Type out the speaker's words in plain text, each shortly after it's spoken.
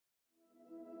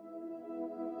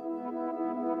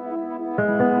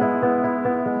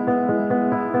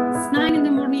It's 9 in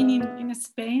the morning in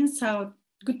Spain, so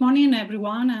good morning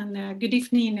everyone, and good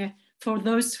evening for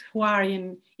those who are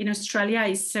in Australia.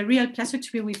 It's a real pleasure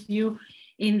to be with you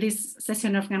in this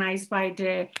session organized by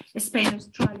the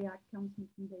Spain-Australia Council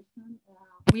Foundation.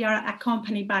 We are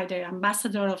accompanied by the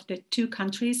ambassador of the two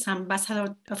countries,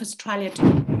 ambassador of Australia to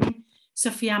Spain,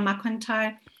 Sophia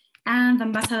McIntyre, and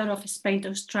ambassador of Spain to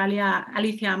Australia,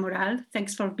 Alicia Moral.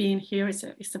 Thanks for being here,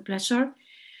 it's a pleasure.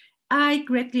 I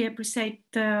greatly appreciate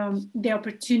the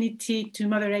opportunity to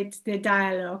moderate the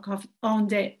dialogue on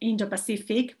the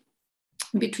Indo-Pacific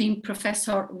between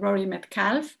Professor Rory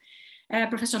Medcalf.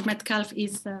 Professor Medcalf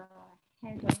is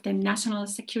head of the National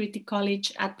Security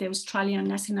College at the Australian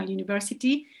National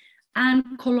University, and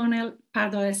Colonel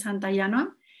Pardo de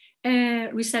Santayana,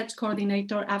 research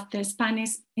coordinator at the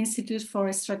Spanish Institute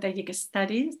for Strategic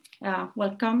Studies.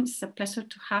 Welcome, it's a pleasure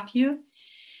to have you.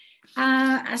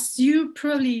 As you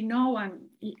probably know, and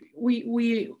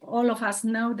we all of us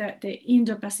know, that the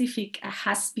Indo-Pacific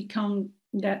has become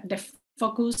the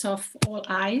focus of all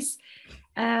eyes.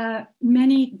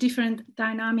 Many different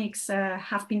dynamics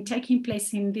have been taking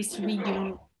place in this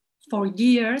region for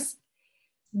years,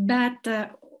 but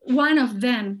one of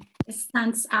them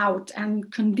stands out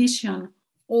and condition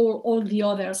all the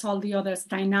others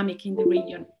dynamic in the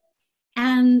region.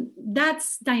 And that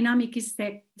dynamic is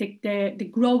the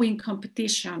growing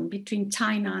competition between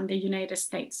China and the United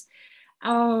States.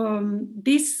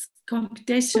 This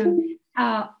competition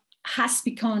has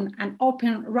become an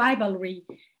open rivalry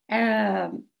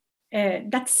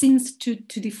that seems to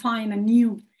define a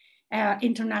new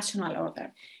international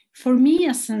order. For me,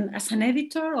 as an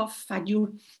editor of a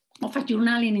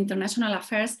journal in international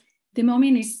affairs, the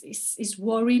moment is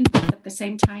worrying, but at the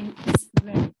same time, it's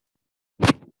very.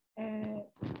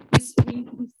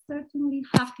 We certainly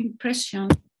have the impression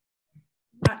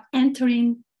we are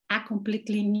entering a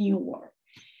completely new world.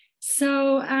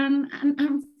 So, and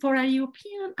for a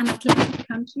European and Atlantic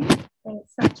country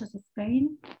such as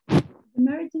Spain, the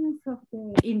emergence of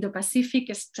the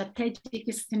Indo-Pacific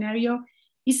strategic scenario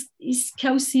is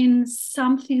causing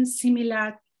something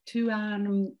similar to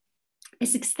an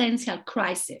existential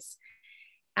crisis,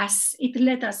 as it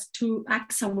led us to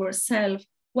ask ourselves,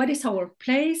 what is our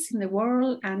place in the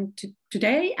world and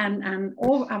today, and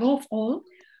above all,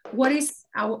 what is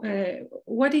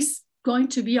going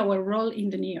to be our role in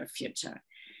the near future?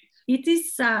 It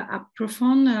is a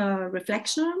profound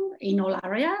reflection in all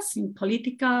areas, in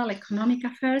political, economic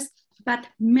affairs, but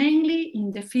mainly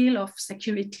in the field of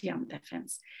security and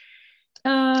defense.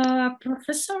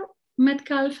 Professor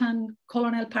Medcalf and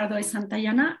Colonel Pardo de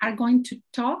Santayana are going to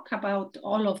talk about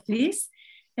all of this.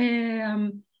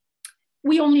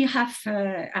 We only have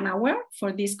an hour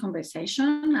for this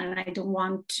conversation, and I don't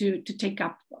want to take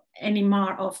up any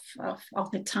more of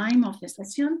the time of the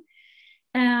session,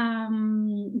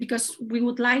 because we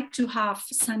would like to have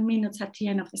some minutes at the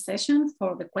end of the session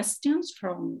for the questions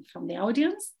from the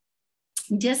audience.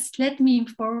 Just let me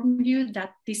inform you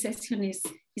that this session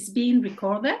is being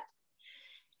recorded.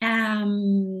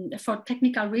 For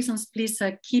technical reasons, please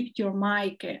keep your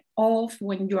mic off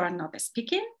when you are not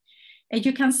speaking.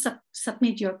 You can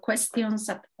submit your questions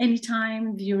at any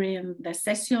time during the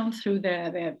session through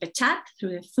the chat,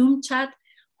 through the Zoom chat,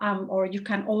 or you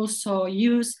can also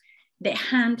use the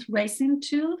hand raising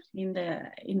tool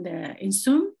in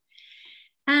Zoom.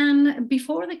 And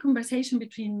before the conversation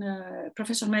between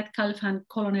Professor Medcalf and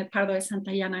Colonel Pardo de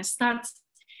Santayana starts,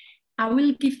 I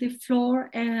will give the floor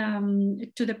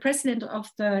to the president of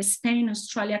the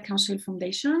Spain-Australia Council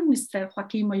Foundation, Mr.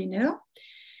 Joaquín Molinero.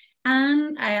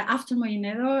 And after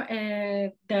Molinero,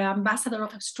 the ambassador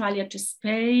of Australia to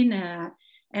Spain,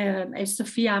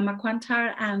 Sophia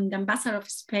McIntyre, and the ambassador of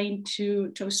Spain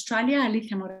to Australia,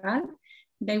 Alicia Moral,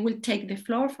 they will take the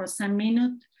floor for some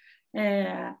minutes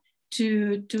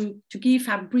to give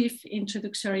a brief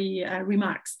introductory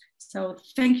remarks. So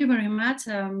thank you very much,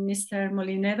 Mr.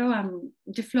 Molinero, and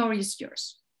the floor is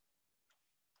yours.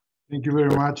 Thank you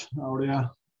very much,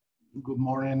 Aurea. Good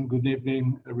morning, good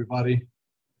evening, everybody.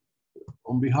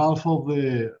 On behalf of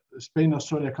the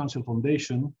Spain-Australia Council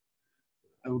Foundation,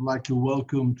 I would like to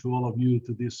welcome to all of you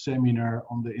to this seminar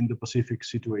on the Indo-Pacific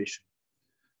situation.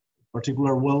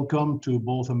 Particular welcome to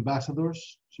both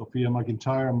ambassadors, Sophia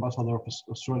McIntyre, Ambassador of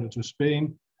Australia to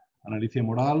Spain, and Alicia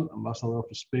Moral, Ambassador of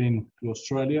Spain to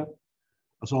Australia.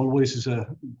 As always, it's a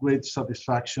great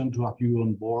satisfaction to have you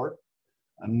on board,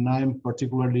 and I'm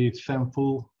particularly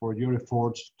thankful for your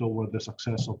efforts toward the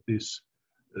success of this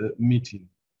meeting.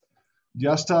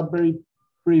 Just a very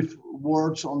brief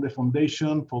words on the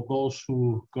foundation for those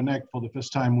who connect for the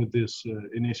first time with this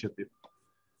initiative.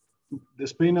 the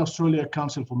Spain-Australia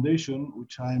Council Foundation,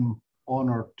 which I'm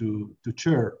honored to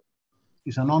chair,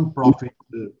 is a non-profit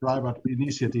private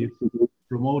initiative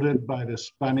promoted by the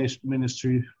Spanish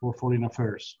Ministry for Foreign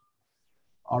Affairs.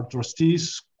 Our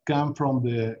trustees come from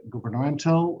the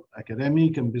governmental,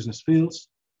 academic, and business fields,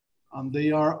 and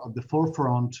they are at the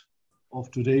forefront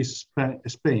of today's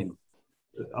Spain,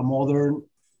 a modern,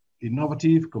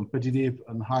 innovative, competitive,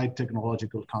 and high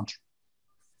technological country.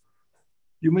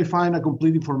 You may find a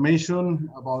complete information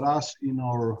about us in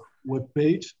our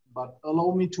webpage, but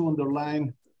allow me to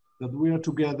underline that we are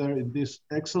together in this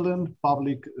excellent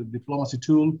public diplomacy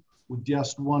tool with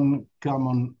just one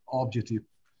common objective,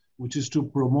 which is to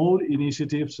promote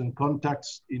initiatives and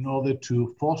contacts in order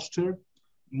to foster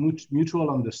mutual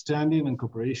understanding and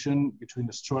cooperation between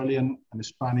Australian and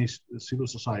Spanish civil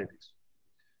societies.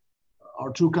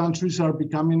 Our two countries are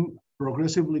becoming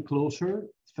progressively closer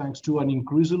thanks to an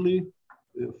increasingly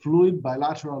fluid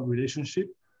bilateral relationship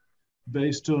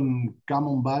based on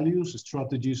common values,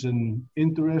 strategies, and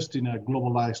interest in a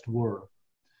globalized world.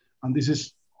 And this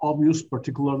is obvious,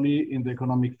 particularly in the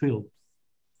economic field.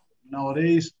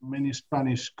 Nowadays, many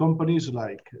Spanish companies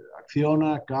like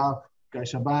Acciona, CAF,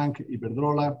 CaixaBank,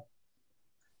 Iberdrola,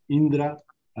 Indra,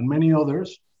 and many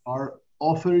others are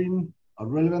offering a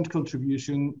relevant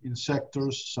contribution in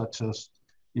sectors such as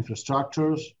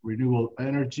infrastructures, renewable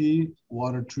energy,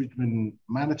 water treatment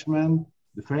management,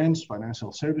 defense,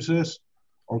 financial services,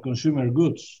 or consumer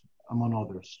goods, among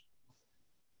others.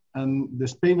 And the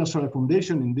Spain-Australia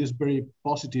Foundation, in this very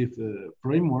positive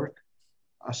framework,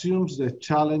 assumes the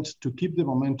challenge to keep the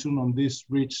momentum on this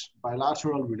rich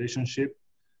bilateral relationship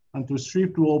and to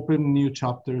strive to open new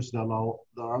chapters that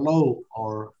allow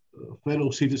our fellow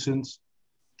citizens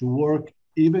to work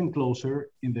even closer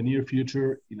in the near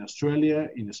future in Australia,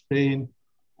 in Spain,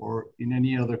 or in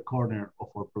any other corner of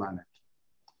our planet.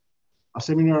 A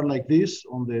seminar like this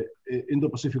on the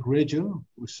Indo-Pacífic region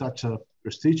with such a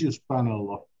prestigious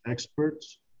panel of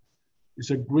experts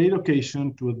is a great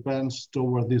occasion to advance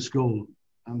toward this goal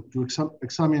and to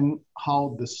examine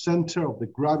how the center of the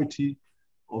gravity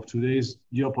of today's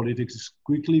geopolitics is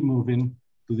quickly moving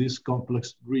to this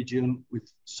complex region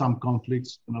with some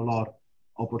conflicts and a lot of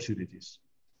opportunities.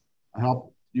 I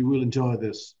hope you will enjoy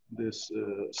this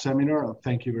seminar, and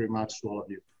thank you very much to all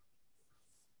of you.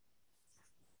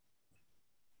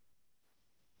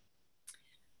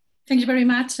 Thank you very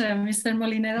much, Mr.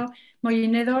 Molinero.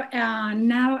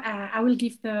 Now I will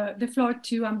give the floor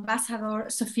to Ambassador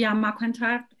Sophia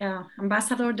McIntyre.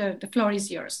 Ambassador, the floor is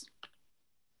yours.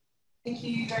 Thank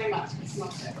you very much, Ms.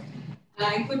 Motter.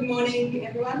 Good morning,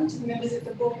 everyone, to the members of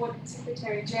the board,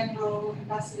 Secretary General,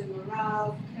 Ambassador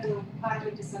Morale, Colonel Pardo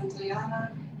de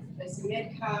Santayana, Professor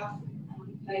Medcalf,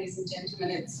 ladies and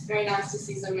gentlemen. It's very nice to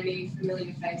see so many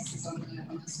familiar faces on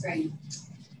the screen.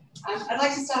 I'd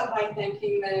like to start by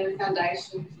thanking the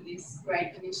Foundation for this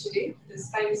great initiative. The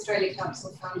Spain-Australia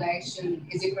Council Foundation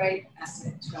is a great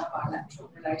asset to our bilateral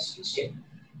relationship.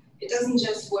 It doesn't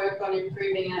just work on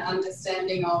improving our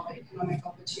understanding of economic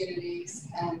opportunities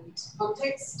and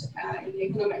context in the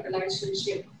economic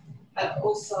relationship, but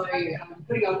also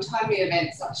putting on timely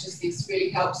events such as this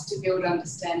really helps to build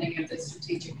understanding of the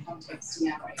strategic context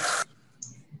in our region.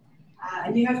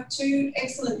 And you have two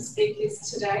excellent speakers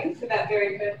today for that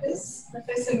very purpose.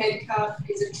 Professor Medcalf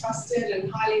is a trusted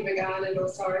and highly regarded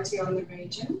authority on the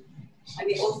region, and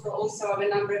the author also of a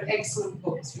number of excellent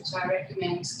books, which I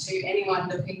recommend to anyone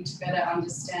looking to better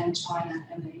understand China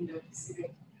and the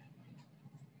Indo-Pacific.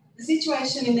 The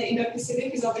situation in the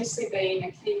Indo-Pacific has obviously been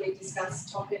a keenly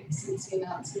discussed topic since the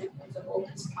announcement of the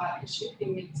AUKUS partnership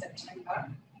in mid-September.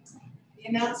 The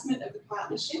announcement of the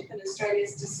partnership and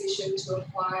Australia's decision to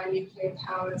acquire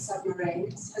nuclear-powered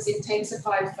submarines has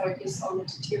intensified focus on the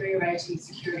deteriorating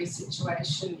security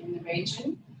situation in the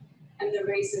region and the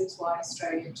reasons why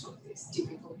Australia took this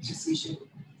difficult decision.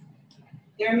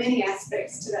 There are many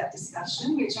aspects to that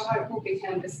discussion, which I hope will be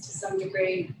canvassed to some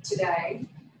degree today,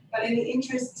 but in the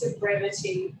interests of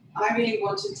brevity, I really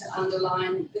wanted to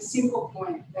underline the simple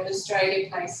point that Australia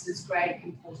places great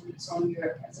importance on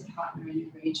Europe as a partner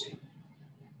in the region.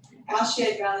 Our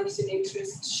shared values and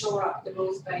interests shore up the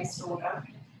rules-based order,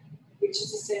 which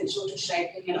is essential to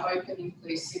shaping an open,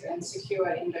 inclusive and secure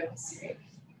Indo-Pacific.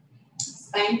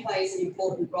 Spain plays an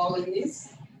important role in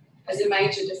this as a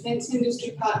major defence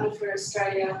industry partner for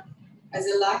Australia, as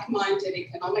a like-minded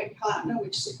economic partner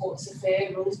which supports a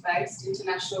fair, rules-based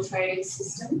international trading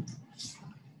system,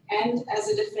 and as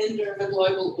a defender of a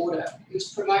global order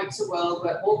which promotes a world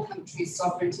where all countries'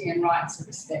 sovereignty and rights are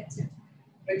respected,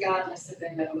 regardless of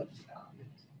their level of development.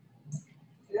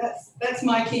 That's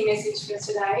my key message for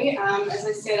today. As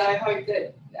I said, I hope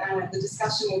that the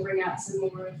discussion will bring out some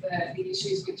more of the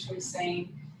issues which we've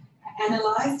seen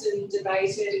analysed and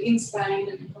debated in Spain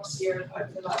and across Europe over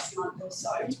the last month or so.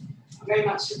 I'm very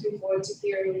much looking forward to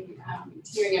hearing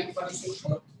everybody's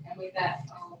input. And with that,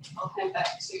 I'll hand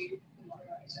back to the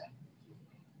moderator.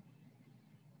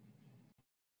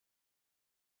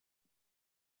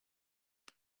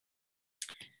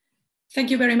 Thank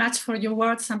you very much for your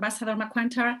words, Ambassador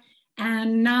McQuentor.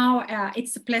 And now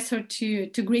it's a pleasure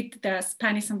to greet the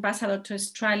Spanish Ambassador to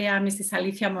Australia, Mrs.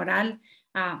 Alicia Moral.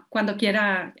 Cuando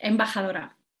quiera,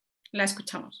 embajadora, la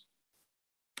escuchamos.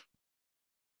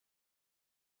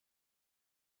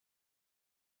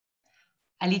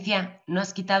 Alicia, no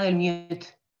has quitado el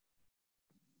mute.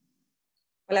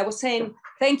 Well, I was saying,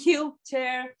 thank you,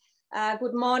 Chair.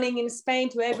 Good morning in Spain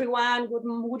to everyone.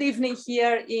 Good evening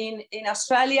here in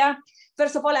Australia.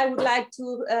 First of all, I would like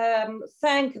to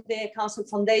thank the Council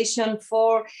Foundation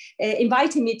for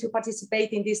inviting me to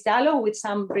participate in this dialogue with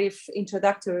some brief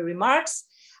introductory remarks.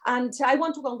 And I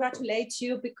want to congratulate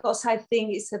you because I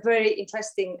think it's a very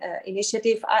interesting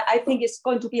initiative. I think it's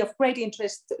going to be of great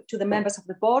interest to the members of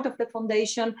the board of the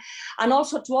foundation and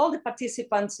also to all the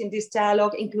participants in this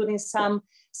dialogue, including some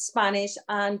Spanish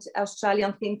and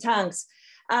Australian think tanks.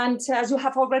 And as you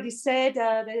have already said,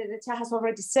 the chair has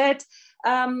already said,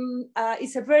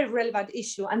 it's a very relevant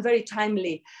issue and very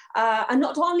timely. And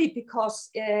not only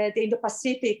because the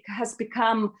Indo-Pacific has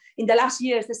become, in the last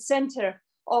years, the center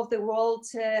of the world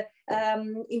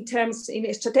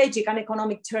in strategic and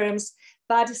economic terms,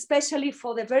 but especially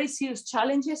for the very serious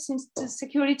challenges in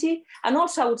security, and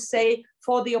also I would say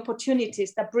for the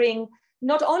opportunities that bring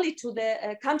not only to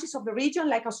the countries of the region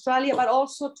like Australia, but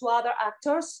also to other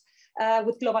actors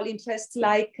with global interests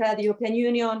like the European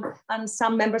Union and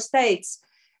some member states.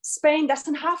 Spain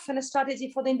doesn't have a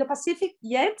strategy for the Indo-Pacific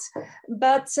yet,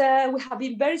 but we have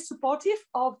been very supportive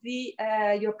of the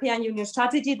European Union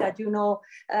strategy that, you know,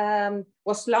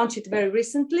 was launched very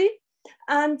recently.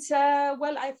 And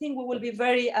well, I think we will be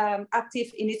very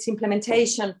active in its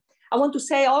implementation. I want to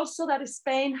say also that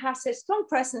Spain has a strong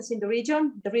presence in the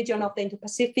region of the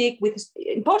Indo-Pacific with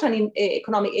important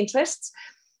economic interests.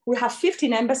 We have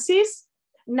 15 embassies,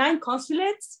 9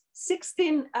 consulates,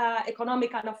 16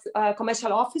 economic and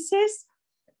commercial offices,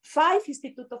 5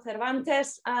 Instituto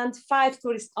Cervantes, and 5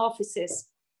 tourist offices.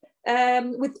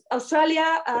 With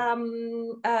Australia,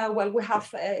 well, we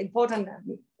have important,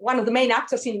 one of the main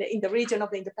actors in the region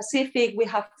of the Indo-Pacific. We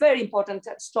have very important,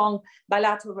 strong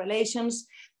bilateral relations.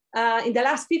 In the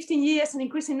last 15 years, an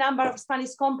increasing number of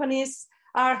Spanish companies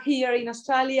are here in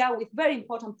Australia with very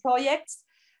important projects.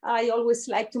 I always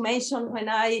like to mention when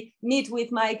I meet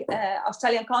with my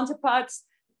Australian counterparts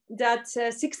that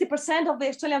 60% of the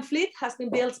Australian fleet has been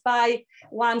built by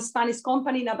one Spanish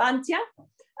company, Navantia.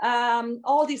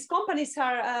 All these companies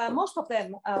are, most of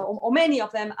them, or many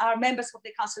of them are members of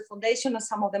the Council Foundation, and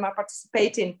some of them are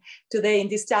participating today in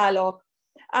this dialogue.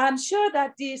 I'm sure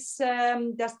that this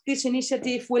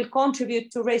initiative will contribute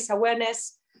to raise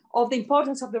awareness of the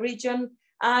importance of the region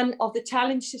and of the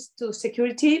challenges to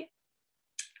security.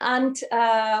 And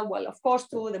well, of course,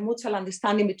 to the mutual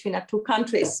understanding between our 2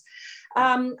 countries.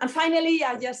 And finally,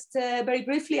 I just very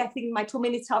briefly, I think my 2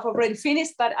 minutes have already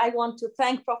finished, but I want to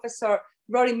thank Professor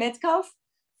Rory Medcalf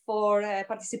for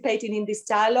participating in this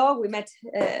dialogue. We met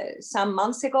some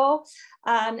months ago,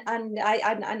 and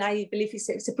I believe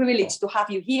it's a privilege to have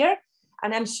you here.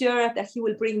 And I'm sure that he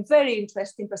will bring very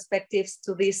interesting perspectives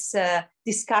to these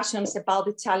discussions about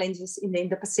the challenges in the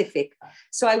Indo-Pacific.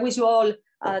 So I wish you all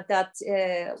that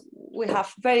we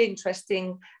have very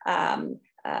interesting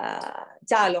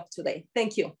dialogue today.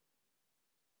 Thank you.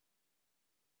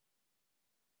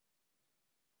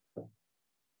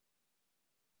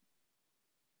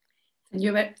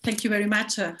 Thank you very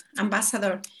much,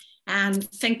 Ambassador, and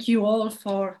thank you all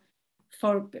for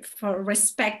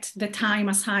respect the time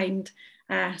assigned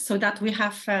so that we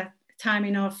have time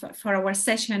enough for our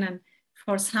session and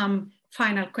for some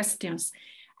final questions.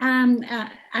 And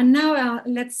now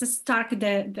let's start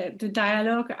the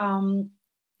dialogue.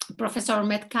 Professor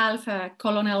Medcalf,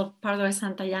 Colonel Pardo de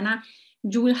Santayana,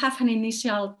 you will have an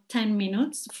initial 10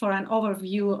 minutes for an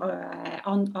overview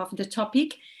of the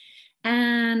topic.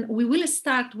 And we will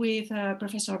start with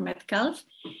Professor Medcalf.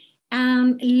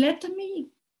 And let me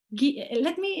give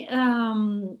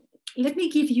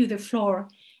you the floor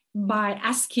by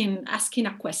asking a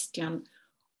question.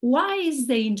 Why is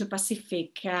the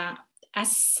Indo-Pacific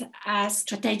as a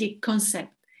strategic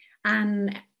concept,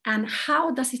 and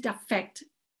how does it affect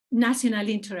national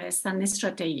interests and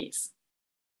strategies?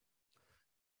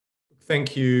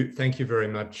 Thank you very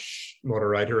much,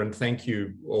 moderator, and thank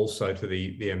you also to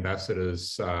the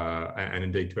ambassadors and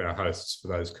indeed to our hosts for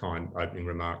those kind opening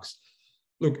remarks.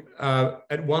 Look,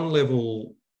 at one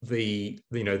level, the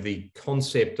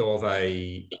concept of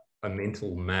a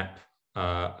mental map,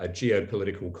 a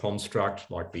geopolitical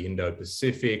construct like the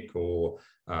Indo-Pacific or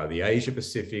the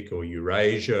Asia-Pacific or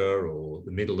Eurasia or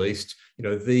the Middle East,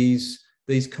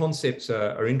 these concepts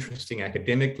are interesting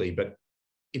academically, but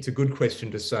it's a good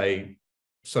question to say,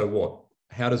 so what?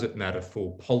 How does it matter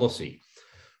for policy?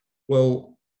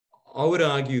 Well, I would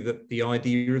argue that the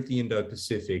idea of the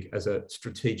Indo-Pacific as a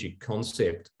strategic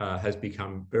concept has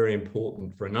become very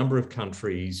important for a number of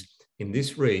countries in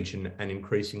this region and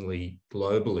increasingly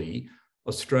globally.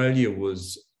 Australia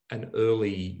was an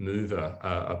early mover,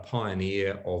 a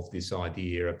pioneer of this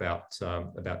idea about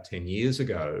 10 years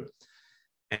ago.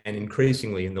 And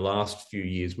increasingly in the last few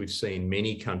years, we've seen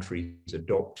many countries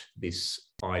adopt this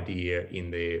idea in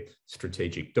their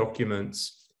strategic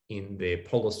documents, in their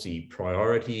policy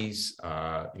priorities.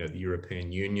 The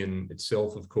European Union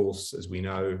itself, of course, as we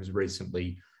know, has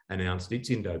recently announced its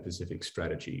Indo-Pacific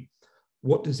strategy.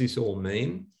 What does this all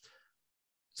mean?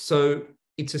 So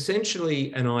it's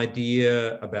essentially an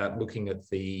idea about looking at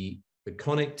the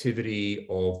connectivity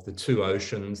of the two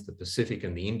oceans, the Pacific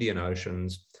and the Indian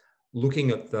Oceans,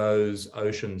 looking at those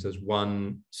oceans as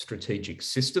one strategic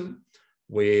system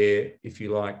where, if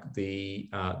you like, the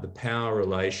power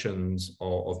relations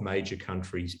of major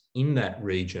countries in that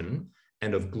region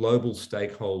and of global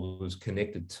stakeholders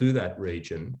connected to that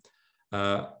region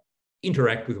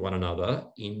interact with one another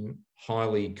in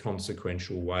highly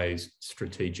consequential ways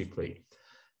strategically.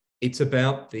 It's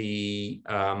about the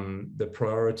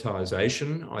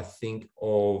prioritization, I think,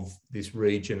 of this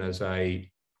region as a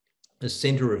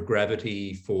centre of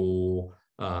gravity for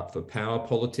power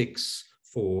politics,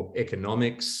 for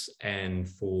economics, and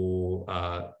for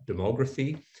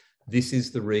demography. This is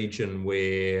the region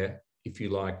where, if you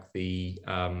like, the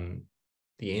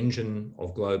engine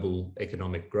of global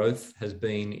economic growth has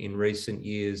been in recent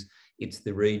years. It's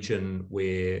the region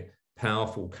where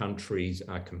powerful countries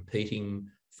are competing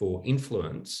for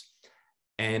influence.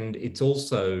 And it's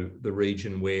also the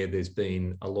region where there's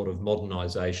been a lot of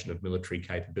modernisation of military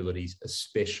capabilities,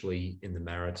 especially in the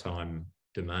maritime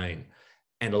domain.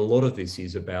 And a lot of this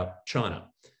is about China.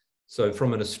 So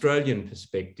from an Australian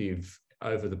perspective,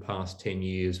 over the past 10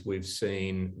 years, we've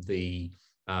seen the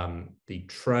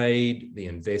trade, the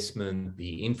investment,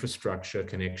 the infrastructure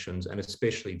connections, and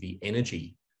especially the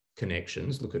energy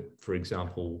connections. Look at, for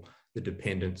example, the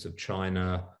dependence of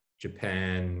China,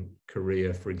 Japan,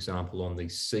 Korea, for example, on the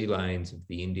sea lanes of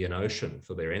the Indian Ocean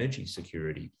for their energy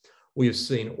security. We have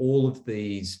seen all of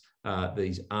these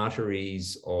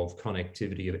arteries of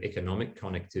connectivity, of economic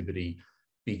connectivity,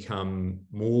 become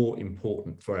more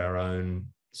important for our own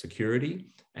security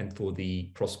and for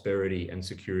the prosperity and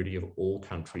security of all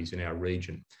countries in our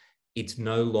region. It's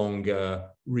no longer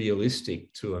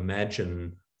realistic to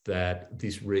imagine that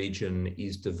this region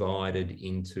is divided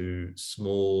into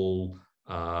small,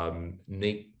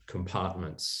 neat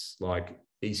compartments like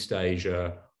East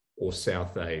Asia or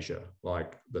South Asia,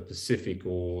 like the Pacific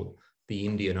or the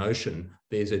Indian Ocean.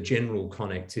 There's a general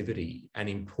connectivity, and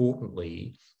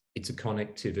importantly, it's a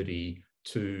connectivity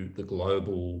to the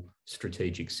global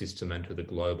strategic system and to the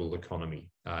global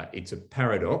economy. It's a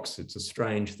paradox, it's a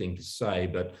strange thing to say,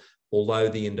 but although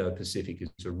the Indo-Pacific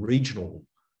is a regional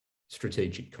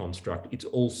strategic construct, it's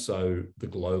also the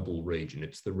global region.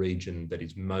 It's the region that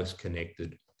is most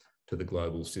connected to the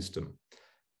global system.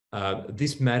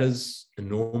 This matters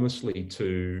enormously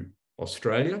to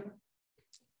Australia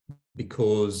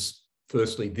because,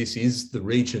 firstly, this is the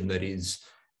region that is,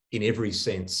 in every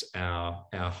sense, our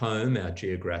home, our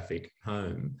geographic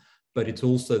home, but it's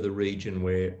also the region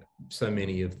where so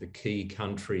many of the key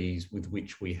countries with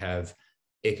which we have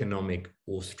economic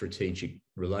or strategic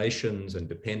relations and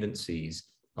dependencies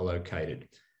are located.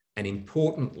 And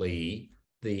importantly,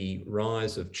 the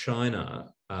rise of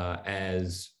China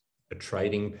as a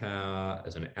trading power,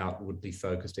 as an outwardly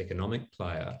focused economic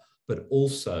player, but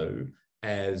also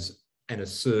as an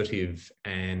assertive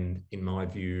and, in my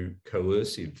view,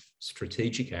 coercive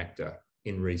strategic actor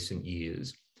in recent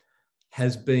years,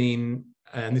 has been,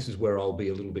 and this is where I'll be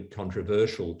a little bit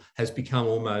controversial, has become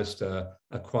almost a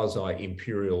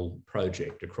quasi-imperial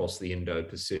project across the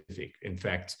Indo-Pacific. In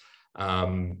fact,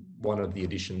 one of the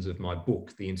editions of my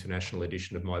book, the international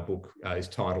edition of my book, is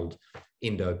titled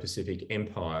Indo-Pacific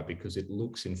Empire, because it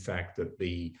looks, in fact, at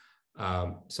the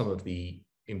some of the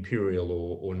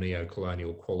imperial or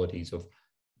neo-colonial qualities of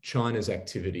China's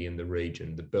activity in the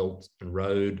region, the Belt and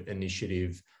Road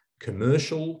Initiative,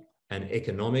 commercial and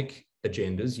economic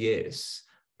agendas, yes,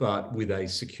 but with a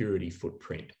security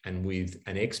footprint and with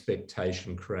an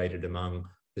expectation created among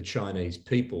the Chinese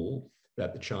people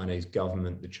that the Chinese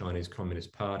government, the Chinese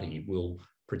Communist Party, will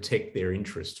protect their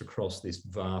interests across this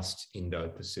vast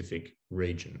Indo-Pacific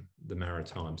region, the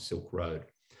Maritime Silk Road.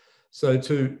 So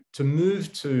to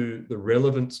move to the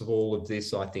relevance of all of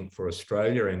this, I think for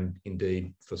Australia and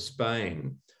indeed for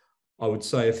Spain, I would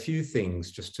say a few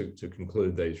things just to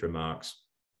conclude these remarks.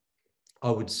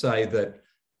 I would say that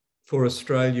for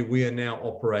Australia, we are now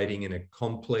operating in a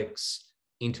complex,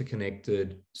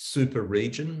 interconnected super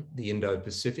region, the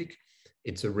Indo-Pacific.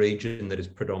 It's a region that is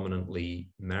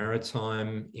predominantly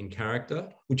maritime in character,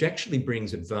 which actually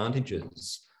brings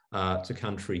advantages to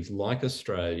countries like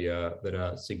Australia that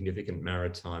are significant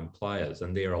maritime players.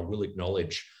 And there I will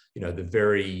acknowledge, the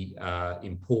very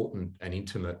important and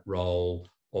intimate role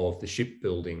of the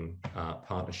shipbuilding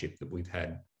partnership that we've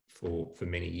had for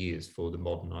many years for the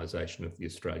modernisation of the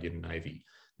Australian Navy.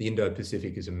 The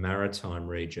Indo-Pacific is a maritime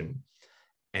region,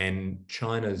 and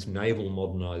China's naval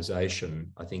modernisation,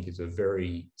 I think, is a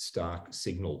very stark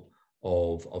signal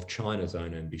of China's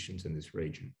own ambitions in this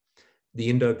region. The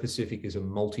Indo-Pacific is a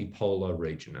multipolar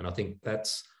region, and I think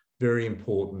that's very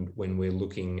important when we're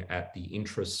looking at the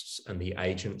interests and the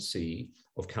agency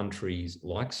of countries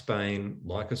like Spain,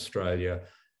 like Australia,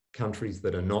 countries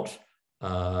that are not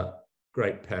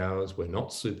great powers, we're not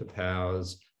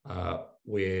superpowers,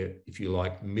 we're, if you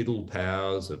like, middle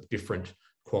powers of different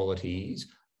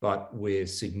qualities, but we're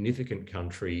significant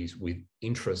countries with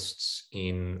interests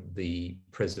in the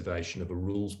preservation of a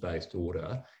rules-based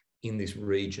order in this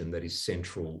region that is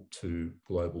central to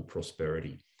global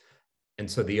prosperity. And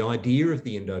so the idea of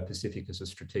the Indo-Pacific as a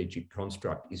strategic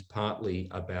construct is partly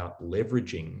about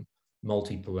leveraging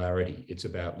multipolarity. It's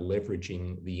about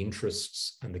leveraging the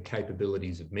interests and the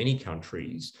capabilities of many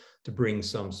countries to bring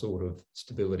some sort of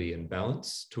stability and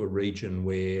balance to a region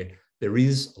where there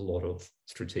is a lot of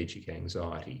strategic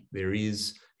anxiety. There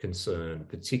is concern,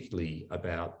 particularly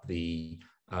about the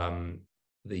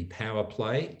power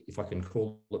play, if I can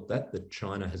call it that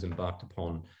China has embarked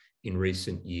upon in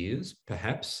recent years,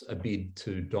 perhaps a bid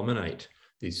to dominate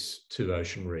this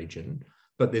two-ocean region.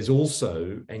 But there's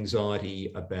also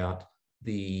anxiety about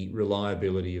the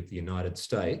reliability of the United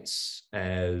States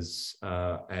as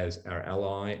our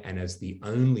ally and as the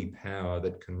only power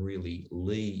that can really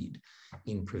lead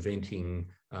in preventing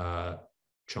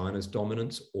China's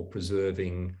dominance or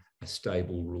preserving a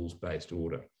stable rules-based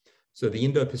order. So the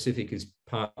Indo-Pacific is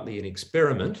partly an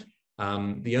experiment,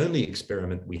 the only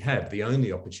experiment we have, the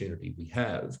only opportunity we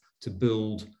have to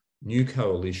build new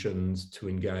coalitions, to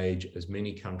engage as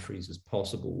many countries as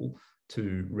possible,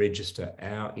 to register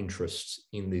our interests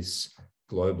in this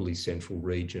globally central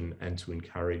region and to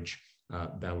encourage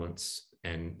balance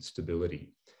and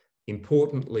stability.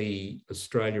 Importantly,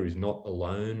 Australia is not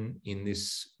alone in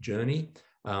this journey.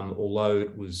 Although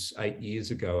it was 8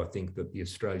 years ago, I think, that the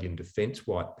Australian Defence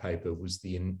White Paper was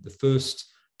the first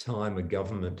time a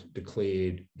government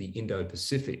declared the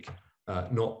Indo-Pacific,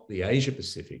 not the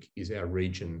Asia-Pacific, is our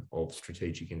region of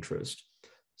strategic interest.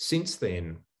 Since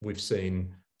then, we've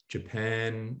seen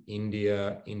Japan,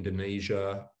 India,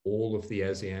 Indonesia, all of the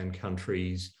ASEAN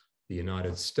countries, the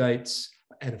United States,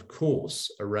 and of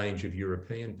course, a range of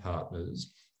European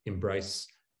partners embrace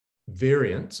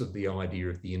variants of the idea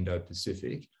of the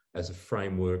Indo-Pacific as a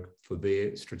framework for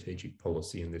their strategic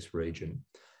policy in this region.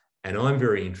 And I'm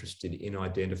very interested in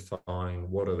identifying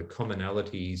what are the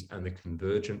commonalities and the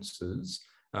convergences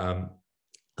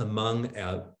among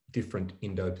our different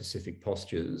Indo-Pacific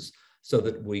postures, so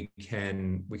that we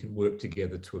can work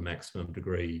together to a maximum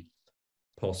degree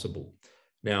possible.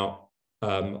 Now,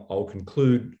 I'll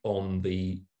conclude on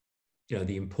the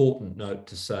important note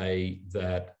to say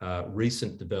that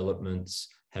recent developments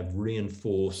have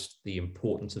reinforced the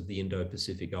importance of the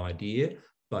Indo-Pacific idea,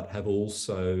 but have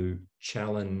also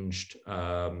challenged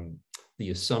the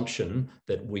assumption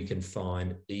that we can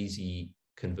find easy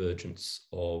convergence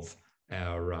of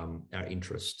our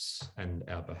interests and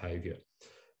our behaviour.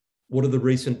 What are the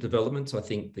recent developments? I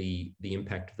think the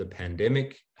impact of the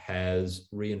pandemic has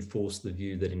reinforced the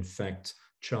view that, in fact,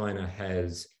 China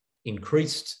has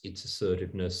increased its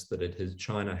assertiveness, that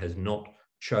China has not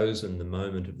chosen the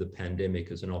moment of the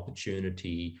pandemic as an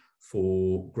opportunity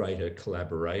for greater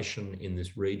collaboration in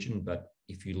this region. But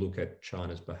if you look at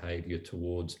China's behaviour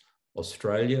towards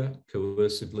Australia,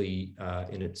 coercively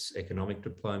in its economic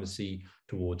diplomacy,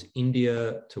 towards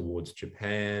India, towards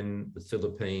Japan, the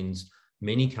Philippines,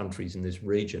 many countries in this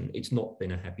region, it's not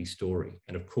been a happy story.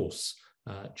 And of course,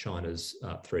 China's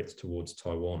threats towards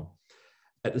Taiwan.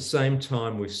 At the same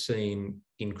time, we've seen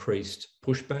increased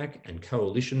pushback and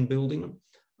coalition building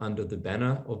under the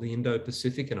banner of the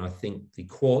Indo-Pacific. And I think the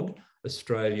Quad,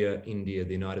 Australia, India,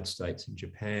 the United States and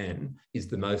Japan, is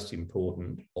the most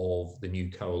important of the new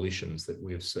coalitions that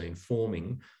we have seen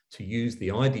forming to use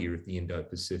the idea of the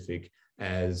Indo-Pacific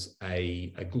as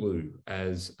a glue,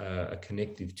 as a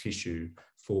connective tissue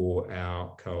for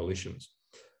our coalitions.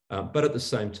 But at the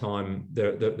same time,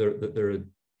 there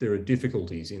are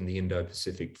difficulties in the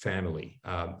Indo-Pacific family.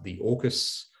 The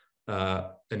AUKUS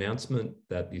announcement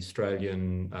that the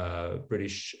Australian,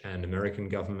 British and American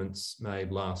governments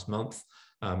made last month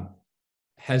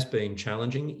has been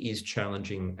challenging, is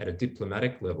challenging at a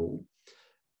diplomatic level.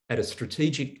 At a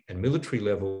strategic and military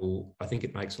level, I think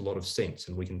it makes a lot of sense,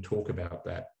 and we can talk about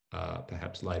that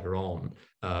perhaps later on.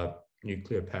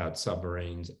 Nuclear-powered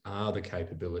submarines are the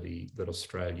capability that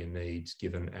Australia needs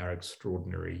given our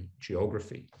extraordinary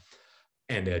geography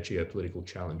and our geopolitical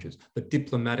challenges. But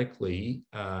diplomatically,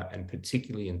 and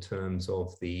particularly in terms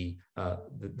of the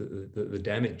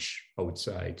damage, I would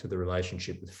say, to the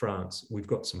relationship with France, we've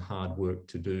got some hard work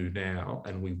to do now,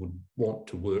 and we would want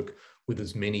to work with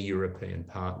as many European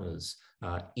partners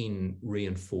in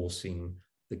reinforcing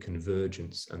the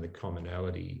convergence and the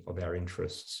commonality of our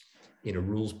interests in a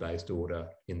rules-based order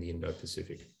in the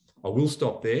Indo-Pacific. I will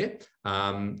stop there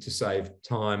to save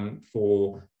time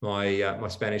for my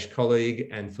Spanish colleague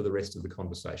and for the rest of the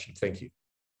conversation. Thank you.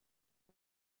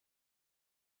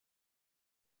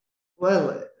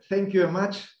 Well, thank you very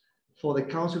much for the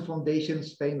Council Foundation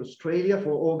Spain-Australia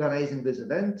for organizing this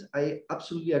event. I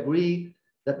absolutely agree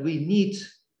that we need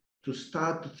to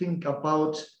start to think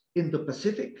about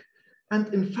Indo-Pacific.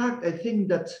 And in fact, I think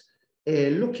that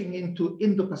looking into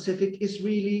Indo-Pacific is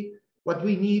really what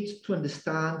we need to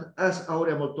understand, as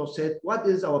Aurea Molto said, what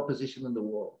is our position in the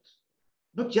world?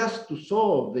 Not just to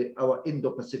solve our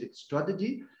Indo-Pacific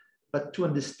strategy, but to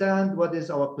understand what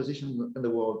is our position in the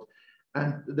world.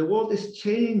 And the world is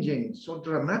changing so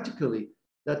dramatically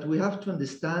that we have to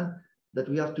understand that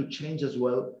we have to change as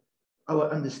well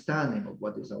our understanding of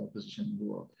what is our position in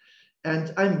the world.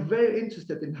 And I'm very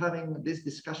interested in having this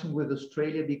discussion with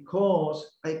Australia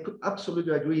because I could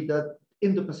absolutely agree that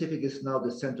Indo-Pacific is now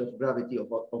the center of gravity of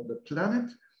the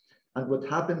planet. And what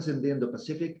happens in the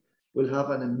Indo-Pacific will have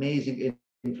an amazing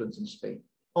influence in Spain,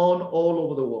 on all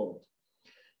over the world.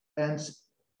 And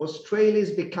Australia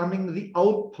is becoming the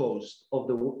outpost of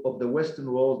the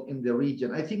Western world in the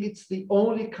region. I think it's the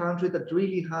only country that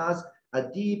really has a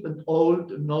deep and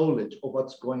old knowledge of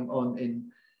what's going on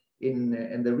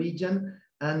in the region.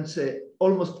 And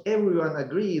almost everyone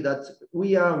agree that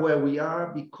we are where we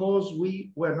are because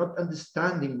we were not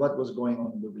understanding what was going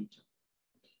on in the region.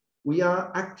 We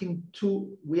are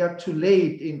too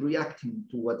late in reacting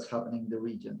to what's happening in the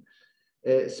region.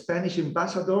 Spanish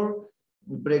ambassador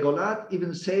Bregolat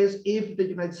even says if the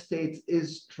United States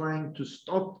is trying to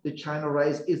stop the China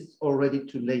rise, it's already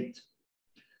too late.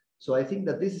 So I think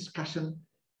that this discussion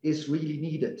is really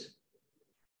needed.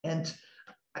 And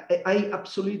I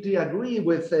absolutely agree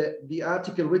with the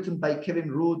article written by Kevin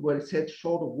Root, where it said,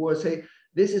 short of war, say,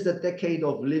 this is a decade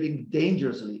of living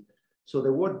dangerously. So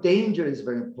the word danger is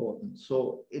very important.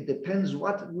 So it depends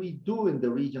what we do in the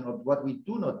region or what we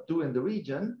do not do in the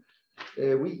region,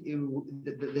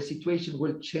 the situation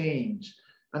will change.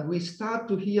 And we start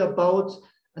to hear about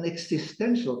an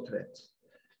existential threat.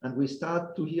 And we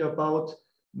start to hear about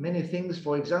many things.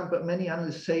 For example, many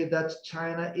analysts say that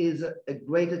China is a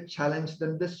greater challenge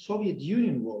than the Soviet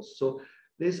Union was. So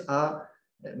these are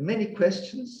many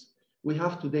questions. We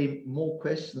have today more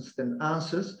questions than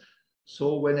answers.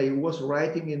 So when I was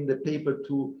writing in the paper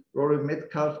to Rory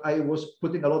Medcalf, I was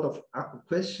putting a lot of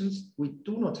questions. We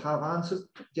do not have answers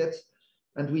yet,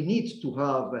 and we need to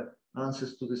have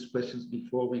answers to these questions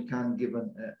before we can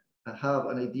have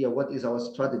an idea what is our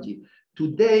strategy.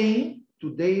 Today,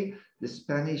 the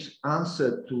Spanish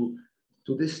answer to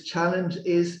this challenge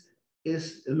is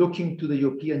looking to the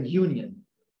European Union.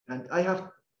 And I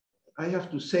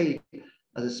have to say,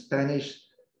 as a Spanish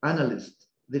analyst,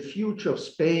 the future of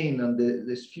Spain and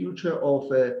this future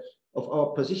of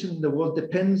our position in the world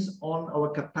depends on our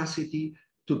capacity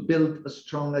to build a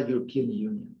stronger European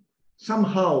Union.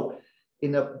 Somehow,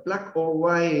 in a black or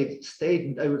white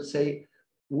statement, I would say,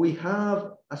 we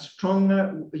have a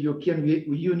stronger European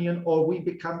Union or we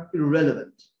become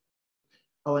irrelevant.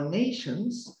 Our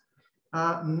nations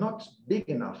are not big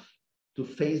enough to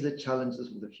face the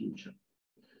challenges of the future.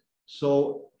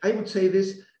 So I would say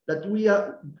this, that we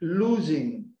are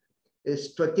losing a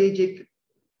strategic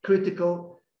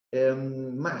critical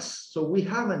mass. So we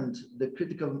haven't the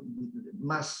critical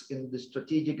mass in the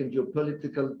strategic and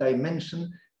geopolitical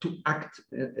dimension to act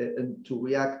and to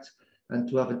react and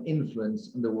to have an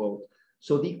influence in the world.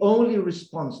 So the only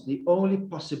response, the only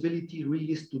possibility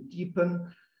really is to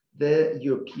deepen the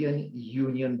European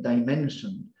Union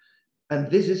dimension. And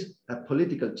this is a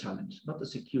political challenge, not a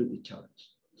security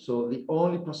challenge. So the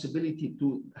only possibility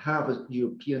to have a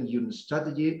European Union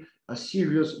strategy, a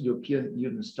serious European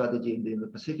Union strategy in the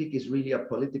Indo-Pacific, is really a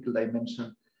political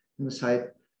dimension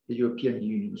inside the European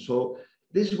Union. So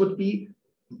this would be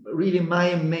really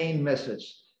my main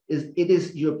message, is it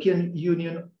is European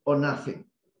Union or nothing.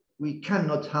 We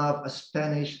cannot have a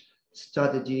Spanish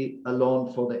strategy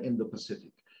alone for the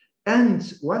Indo-Pacific. And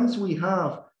once we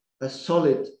have a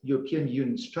solid European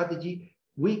Union strategy,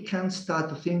 we can start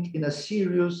to think in a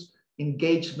serious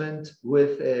engagement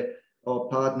with our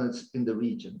partners in the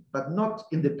region, but not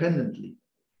independently.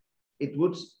 It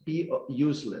would be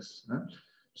useless. Huh?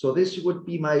 So this would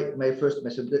be my first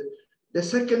message. The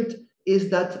second is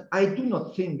that I do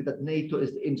not think that NATO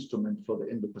is the instrument for the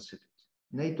Indo-Pacific.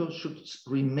 NATO should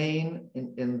remain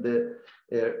in the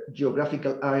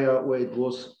geographical area where it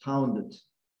was founded.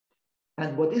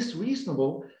 And what is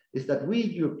reasonable is that we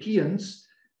Europeans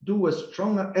do a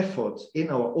stronger effort in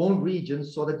our own region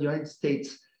so that the United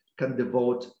States can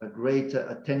devote a greater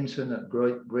attention, a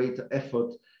greater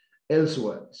effort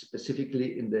elsewhere,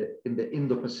 specifically in the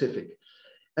Indo-Pacific.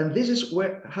 And this is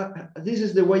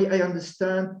the way I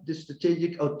understand the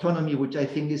strategic autonomy, which I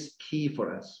think is key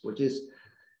for us, which is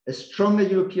a stronger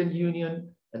European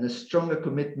Union and a stronger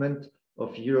commitment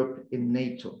of Europe in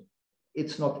NATO.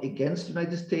 It's not against the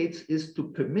United States, it's to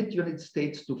permit the United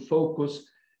States to focus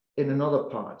in another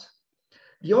part.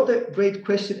 The other great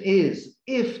question is,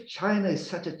 if China is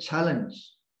such a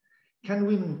challenge, can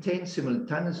we maintain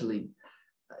simultaneously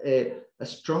a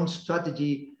strong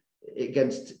strategy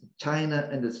against China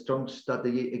and a strong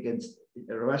strategy against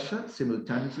Russia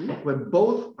simultaneously, when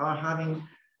both are having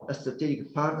a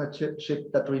strategic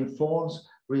partnership that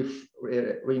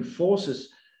reinforces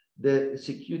the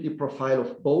security profile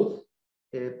of both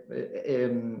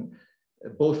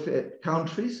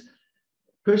countries?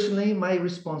 Personally, my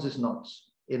response is not.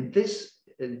 In this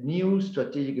new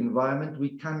strategic environment,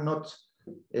 we cannot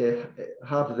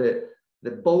have the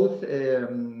both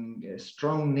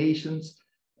strong nations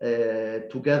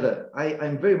together.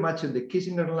 I'm very much in the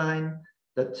Kissinger line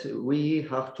that we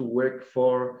have to work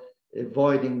for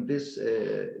avoiding this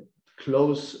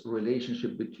close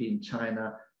relationship between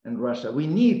China and Russia. We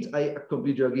need, I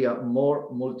completely agree, a more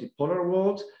multipolar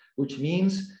world, which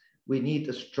means we need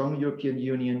a strong European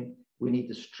Union, we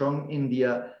need a strong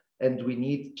India, and we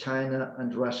need China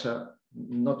and Russia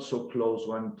not so close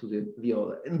one to the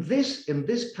other. In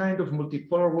this kind of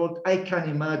multipolar world, I can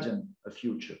imagine a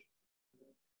future.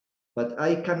 But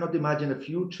I cannot imagine a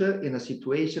future in a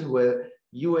situation where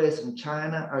US and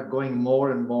China are going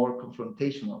more and more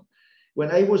confrontational. When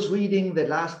I was reading the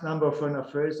last number of Foreign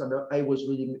Affairs, and I was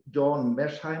reading John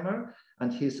Mearsheimer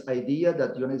and his idea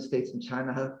that the United States and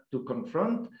China have to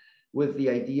confront with the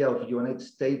idea of the United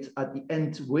States at the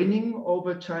end winning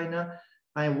over China,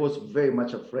 I was very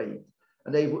much afraid.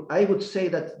 And I would say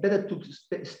that better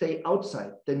to stay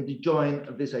outside than to join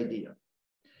this idea.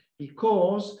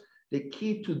 Because the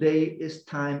key today is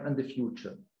time and the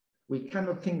future. We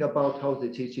cannot think about how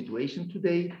the situation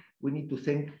today. We need to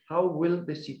think, how will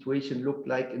the situation look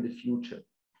like in the future?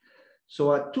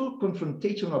 So a too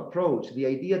confrontational approach, the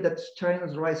idea that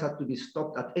China's rise had to be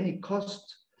stopped at any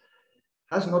cost,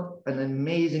 has not an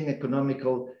amazing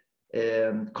economical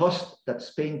cost that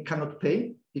Spain cannot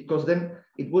pay, because then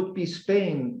it would be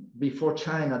Spain before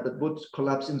China that would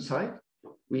collapse inside.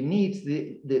 We need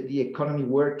the economy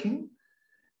working.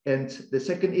 And the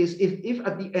second is, if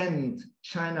at the end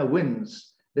China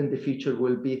wins, then the future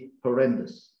will be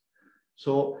horrendous.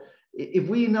 So if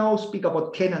we now speak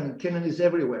about Kenan is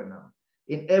everywhere now.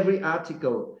 In every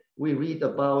article we read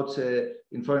about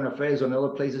in Foreign Affairs and other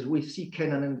places, we see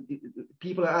Kenan, and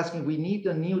people are asking, we need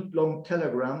a new long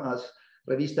telegram, as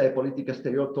Revista de Política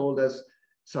Exterior told us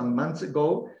some months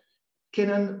ago.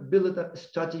 Kenan built a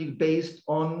strategy based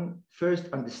on first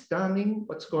understanding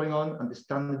what's going on,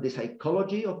 understanding the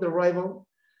psychology of the rival,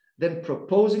 then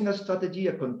proposing a strategy,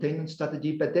 a containment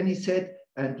strategy. But then he said,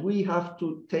 and we have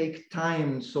to take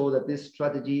time so that this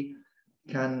strategy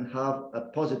can have a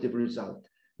positive result.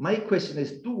 My question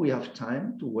is, do we have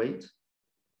time to wait?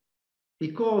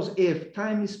 Because if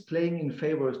time is playing in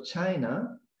favor of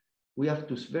China, we have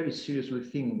to very seriously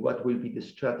think what will be the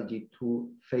strategy to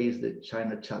face the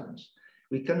China challenge.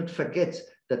 We cannot forget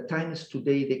that time is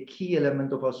today the key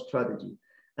element of our strategy.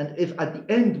 And if at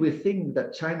the end we think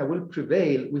that China will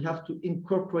prevail, we have to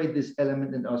incorporate this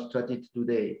element in our strategy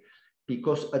today,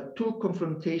 because a too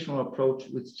confrontational approach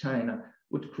with China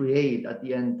would create at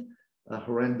the end a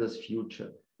horrendous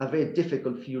future. a very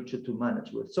difficult future to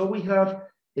manage with. So we have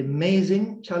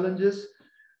amazing challenges.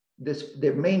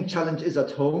 The main challenge is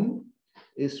at home,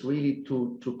 is really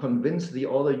to convince the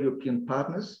other European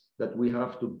partners that we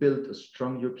have to build a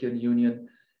strong European Union,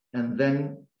 and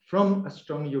then from a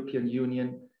strong European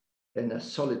Union and a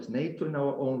solid NATO in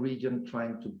our own region,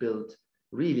 trying to build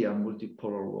really a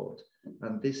multipolar world.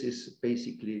 And this is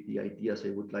basically the ideas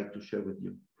I would like to share with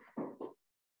you.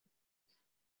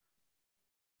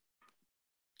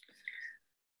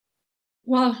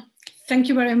 Well, thank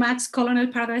you very much, Colonel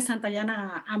Pardo de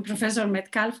Santayana and Professor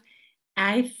Medcalf.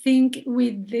 I think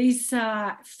with these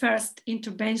first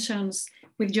interventions,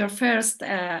 with your first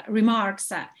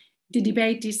remarks, the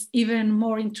debate is even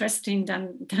more interesting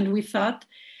than we thought.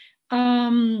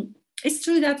 It's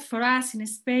true that for us in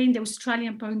Spain, the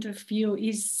Australian point of view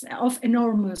is of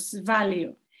enormous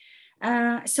value.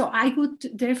 So I would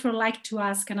therefore like to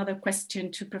ask another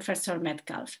question to Professor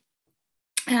Medcalf.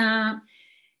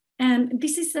 And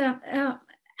this is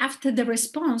after the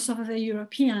response of the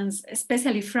Europeans,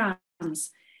 especially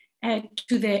France,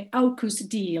 to the AUKUS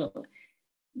deal.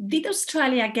 Did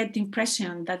Australia get the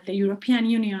impression that the European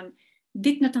Union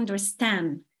did not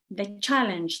understand the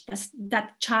challenge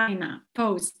that China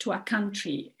posed to a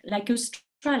country like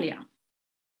Australia?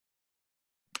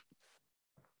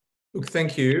 Look,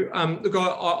 thank you. Look,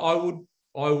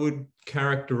 I would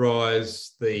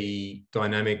characterise the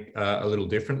dynamic a little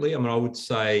differently. I mean, I would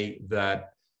say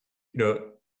that, you know,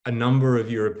 a number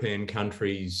of European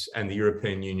countries and the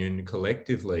European Union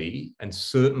collectively, and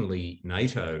certainly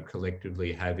NATO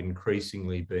collectively, have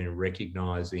increasingly been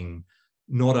recognising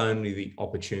not only the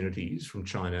opportunities from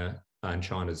China and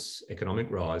China's economic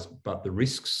rise, but the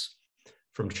risks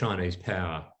from Chinese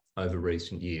power over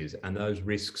recent years. And those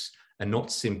risks are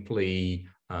not simply,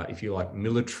 if you like,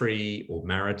 military or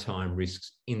maritime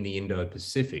risks in the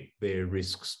Indo-Pacific. They're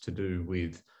risks to do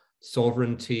with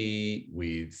sovereignty,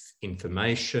 with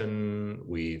information,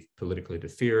 with political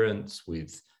interference,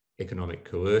 with economic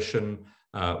coercion,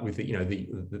 with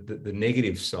the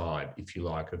negative side, if you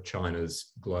like, of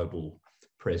China's global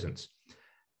presence.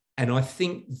 And I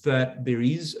think that there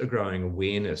is a growing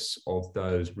awareness of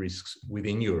those risks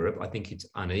within Europe. I think it's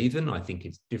uneven. I think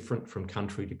it's different from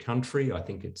country to country. I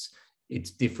think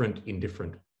it's different in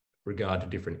different regard to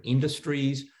different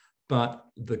industries. But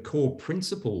the core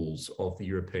principles of the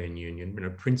European Union, you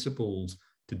know, principles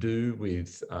to do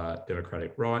with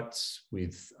democratic rights,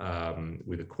 with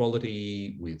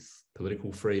equality, with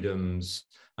political freedoms,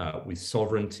 with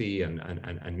sovereignty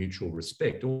and mutual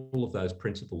respect, all of those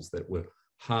principles that were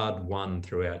hard won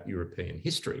throughout European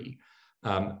history.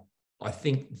 I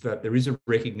think that there is a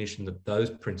recognition that those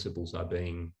principles are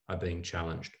being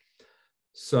challenged.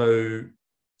 So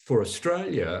for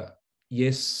Australia,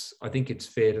 yes, I think it's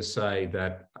fair to say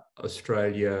that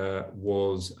Australia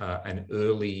was an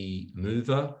early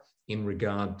mover in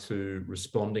regard to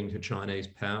responding to Chinese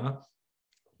power.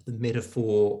 The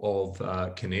metaphor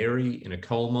of canary in a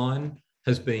coal mine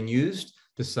has been used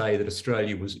to say that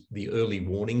Australia was the early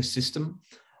warning system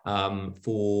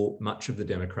for much of the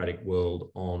democratic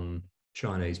world on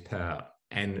Chinese power.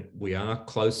 And we are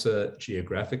closer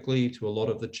geographically to a lot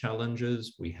of the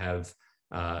challenges. We have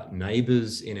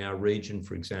neighbours in our region,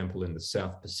 for example, in the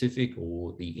South Pacific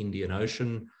or the Indian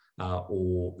Ocean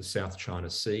or the South China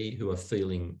Sea, who are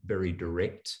feeling very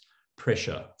direct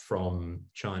pressure from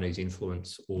Chinese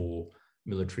influence or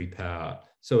military power.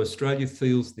 So Australia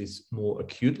feels this more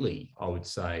acutely, I would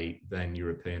say, than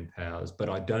European powers. But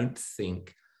I don't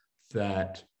think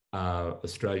that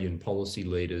Australian policy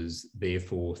leaders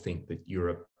therefore think that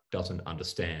Europe doesn't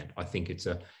understand. I think it's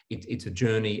a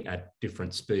journey at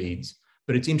different speeds.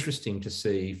 But it's interesting to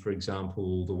see, for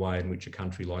example, the way in which a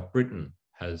country like Britain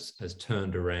has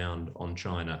turned around on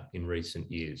China in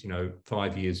recent years. You know,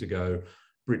 5 years ago,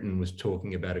 Britain was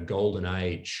talking about a golden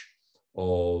age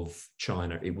of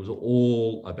China. It was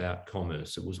all about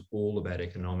commerce. It was all about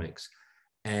economics.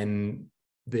 And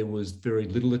there was very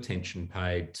little attention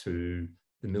paid to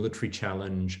the military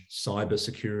challenge,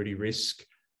 cybersecurity risk,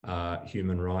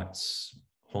 human rights,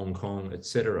 Hong Kong,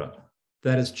 etc.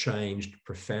 That has changed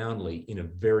profoundly in a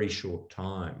very short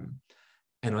time.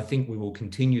 And I think we will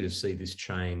continue to see this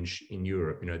change in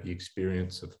Europe. You know, the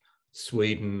experience of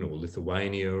Sweden or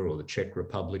Lithuania or the Czech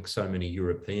Republic, so many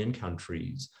European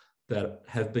countries that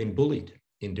have been bullied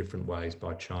in different ways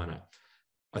by China.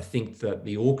 I think that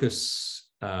the AUKUS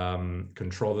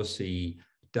controversy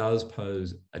does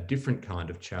pose a different kind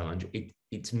of challenge.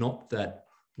 It's not that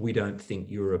we don't think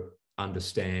Europe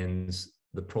understands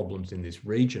the problems in this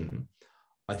region.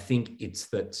 I think it's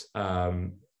that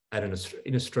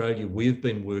in Australia, we've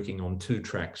been working on two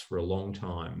tracks for a long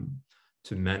time.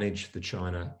 to manage the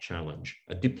China challenge,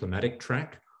 a diplomatic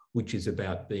track, which is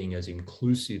about being as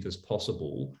inclusive as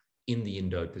possible in the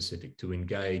Indo-Pacific, to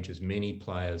engage as many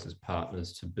players as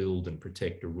partners to build and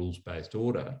protect a rules-based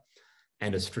order,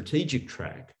 and a strategic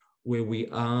track where we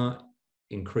are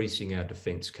increasing our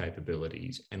defence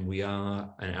capabilities, and we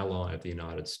are an ally of the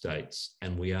United States,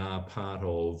 and we are part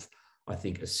of, I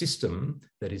think, a system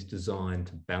that is designed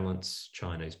to balance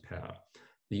Chinese power.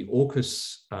 The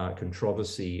AUKUS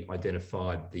controversy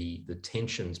identified the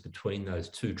tensions between those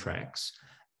two tracks,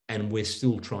 and we're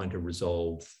still trying to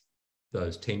resolve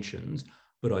those tensions.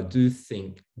 But I do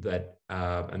think that,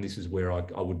 and this is where I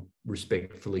would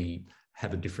respectfully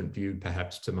have a different view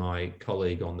perhaps to my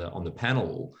colleague on the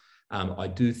panel, I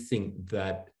do think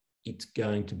that it's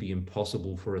going to be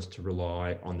impossible for us to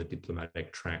rely on the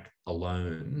diplomatic track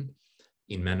alone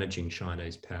in managing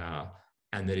Chinese power,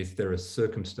 and that if there are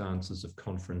circumstances of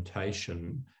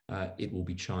confrontation, it will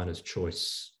be China's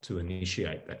choice to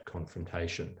initiate that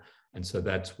confrontation. And so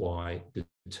that's why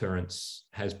deterrence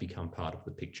has become part of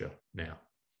the picture now.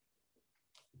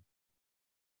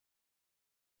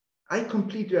 I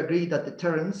completely agree that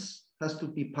deterrence has to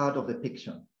be part of the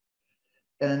picture.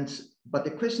 But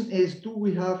the question is, do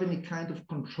we have any kind of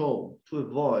control to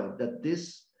avoid that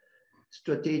this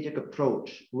strategic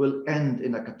approach will end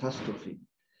in a catastrophe?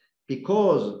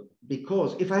 Because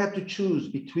if I had to choose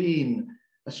between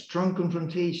a strong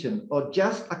confrontation or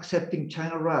just accepting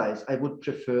China rise, I would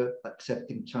prefer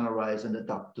accepting China rise and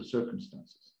adapt to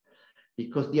circumstances.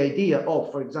 Because the idea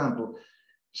of, for example,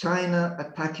 China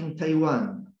attacking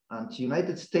Taiwan and the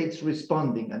United States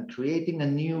responding and creating a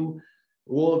new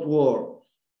world war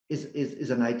is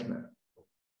a nightmare.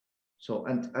 So,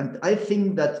 and I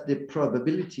think that the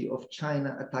probability of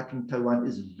China attacking Taiwan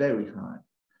is very high.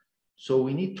 So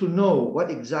we need to know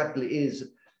what exactly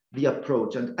is the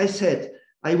approach. And I said,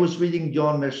 I was reading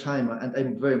John Mearsheimer, and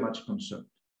I'm very much concerned.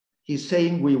 He's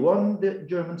saying we won the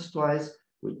Germans twice,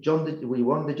 we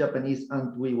won the Japanese,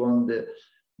 and we won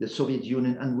the Soviet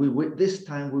Union, and this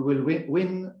time we will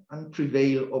win and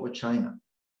prevail over China.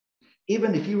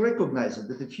 Even if he recognizes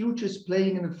that the future is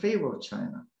playing in favor of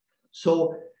China.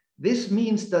 So this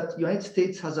means that the United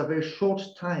States has a very short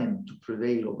time to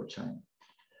prevail over China.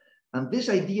 And this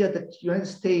idea that the United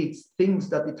States thinks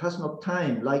that it has no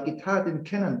time, like it had in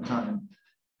Kennan time,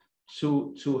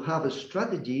 to have a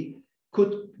strategy,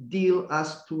 could deal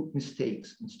us to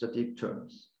mistakes in strategic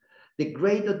terms. The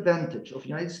great advantage of the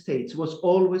United States was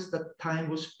always that time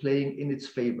was playing in its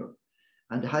favor.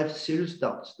 And I have serious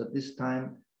doubts that this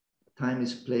time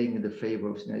is playing in the favor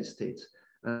of the United States.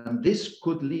 And this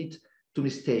could lead to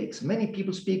mistakes. Many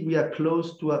people speak we are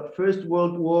close to a First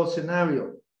World War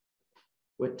scenario,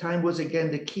 where time was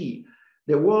again the key.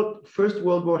 The First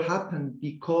World War happened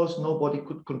because nobody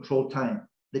could control time,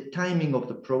 the timing of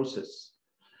the process.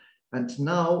 And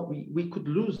now we could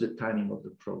lose the timing of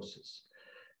the process.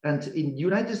 And in the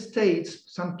United States,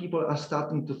 some people are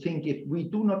starting to think if we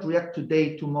do not react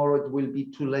today, tomorrow it will be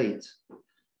too late.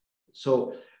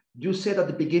 So you said at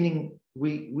the beginning,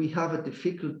 we have a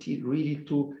difficulty really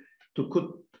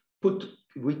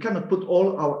we cannot put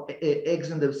all our eggs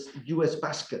in the US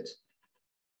basket.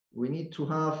 We need to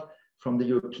have, from the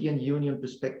European Union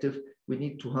perspective, we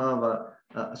need to have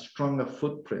a stronger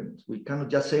footprint. We cannot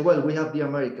just say, well, we have the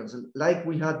Americans, like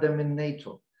we had them in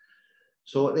NATO.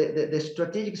 So the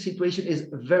strategic situation is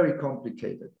very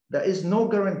complicated. There is no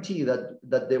guarantee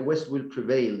that the West will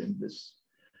prevail in this.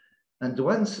 And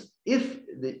if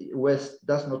the West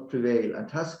does not prevail and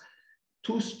has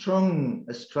too strong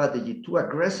a strategy, too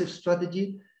aggressive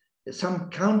strategy, some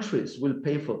countries will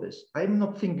pay for this. I'm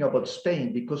not thinking about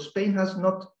Spain, because Spain has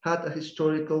not had a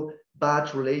historical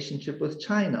bad relationship with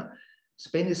China.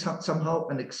 Spain is somehow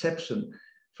an exception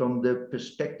from the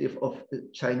perspective of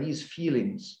Chinese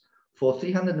feelings. For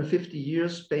 350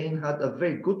 years, Spain had a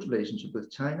very good relationship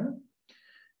with China.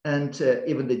 And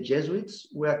even the Jesuits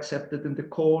were accepted in the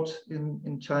court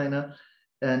in China.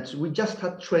 And we just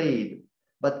had trade.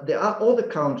 But there are other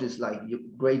countries like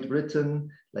Great Britain,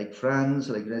 like France,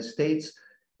 like the United States,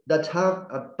 that have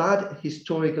a bad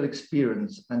historical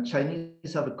experience, and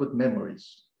Chinese have good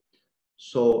memories.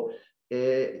 So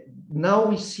now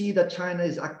we see that China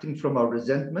is acting from a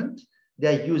resentment.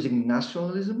 They're using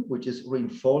nationalism, which is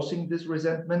reinforcing this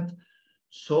resentment.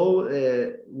 So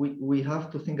we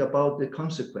have to think about the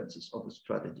consequences of the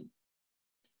strategy.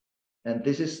 And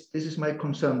this is my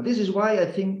concern. This is why I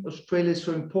think Australia is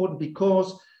so important,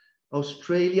 because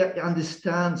Australia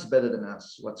understands better than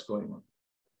us what's going on.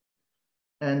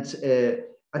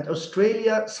 And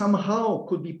Australia somehow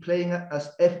could be playing as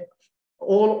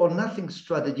all or nothing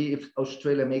strategy if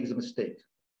Australia makes a mistake.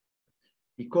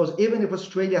 Because even if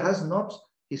Australia has not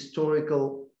historical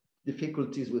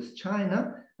difficulties with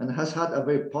China and has had a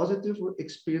very positive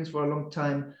experience for a long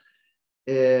time,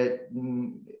 a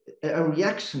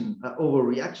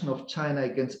overreaction of China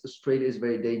against Australia is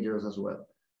very dangerous as well.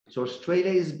 So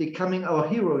Australia is becoming our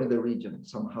hero in the region,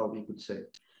 somehow we could say.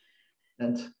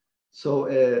 And so,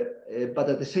 but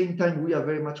at the same time, we are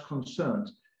very much concerned.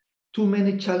 Too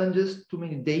many challenges, too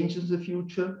many dangers in the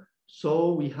future.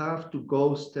 So we have to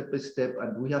go step by step,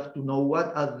 and we have to know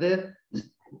what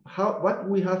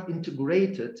we have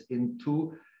integrated into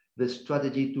the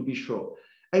strategy to be sure.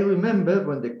 I remember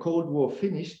when the Cold War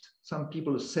finished, some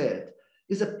people said,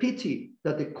 it's a pity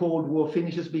that the Cold War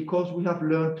finishes because we have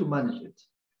learned to manage it.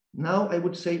 Now I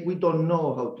would say we don't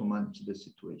know how to manage the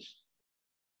situation.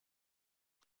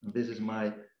 And this is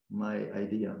my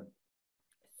idea.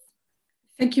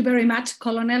 Thank you very much,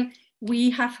 Colonel.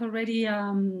 We have already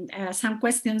some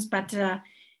questions, but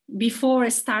before I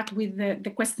start with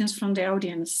the questions from the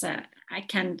audience, I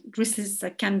can't resist,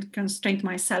 I can't constrain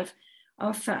myself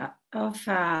of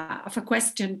a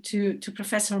question to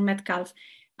Professor Medcalf.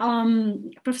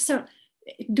 Professor,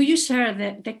 do you share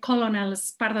the Colonel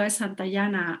Pardo de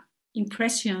Santayana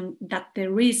impression that the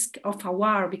risk of a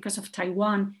war because of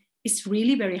Taiwan is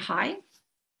really very high?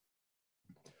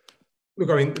 Look,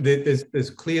 I mean, there's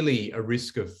clearly a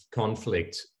risk of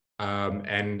conflict,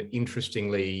 and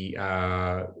interestingly,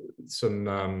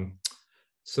 some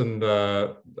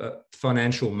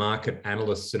financial market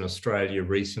analysts in Australia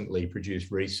recently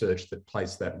produced research that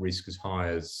placed that risk as high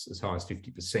as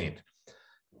 50%,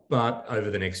 but over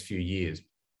the next few years.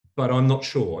 But I'm not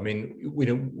sure. I mean,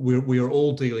 we are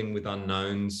all dealing with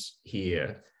unknowns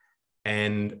here,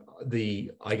 and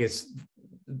I guess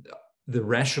the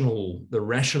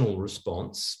rational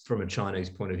response from a Chinese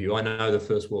point of view. I know the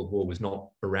First World War was not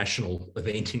a rational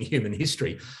event in human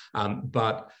history,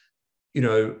 but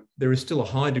there is still a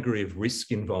high degree of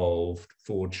risk involved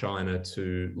for China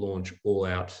to launch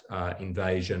all-out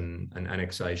invasion and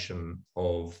annexation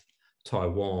of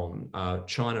Taiwan.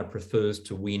 China prefers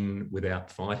to win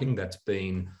without fighting. That's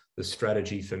been the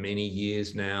strategy for many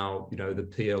years now. The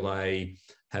PLA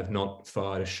have not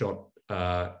fired a shot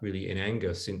really in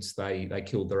anger since they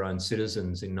killed their own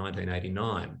citizens in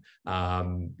 1989.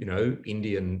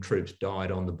 Indian troops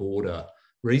died on the border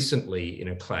recently in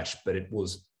a clash, but it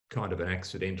was kind of an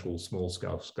accidental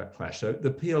small-scale clash. So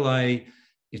the PLA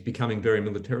is becoming very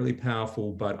militarily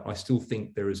powerful, but I still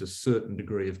think there is a certain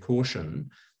degree of caution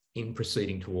in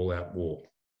proceeding to all-out war.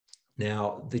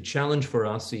 Now, the challenge for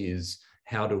us is,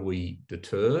 how do we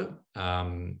deter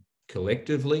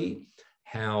collectively?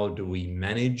 How do we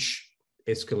manage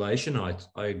escalation?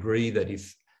 I agree that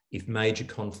if major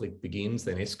conflict begins,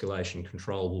 then escalation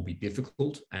control will be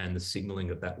difficult and the signalling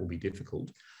of that will be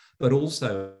difficult. But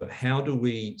also, how do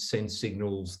we send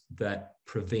signals that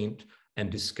prevent and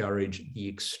discourage the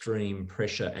extreme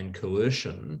pressure and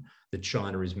coercion that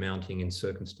China is mounting in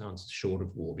circumstances short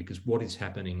of war? Because what is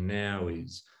happening now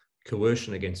is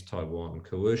coercion against Taiwan,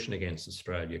 coercion against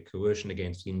Australia, coercion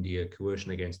against India,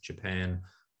 coercion against Japan,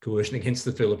 coercion against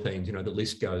the Philippines, the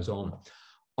list goes on.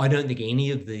 I don't think any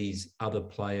of these other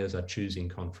players are choosing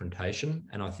confrontation.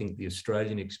 And I think the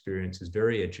Australian experience is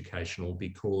very educational,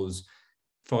 because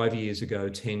 5 years ago,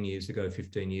 10 years ago,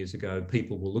 15 years ago,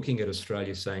 people were looking at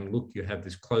Australia saying, look, you have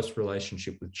this close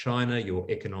relationship with China, you're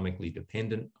economically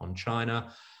dependent on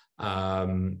China,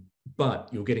 but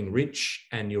you're getting rich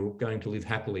and you're going to live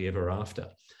happily ever after.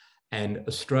 And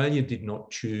Australia did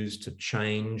not choose to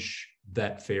change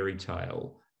that fairy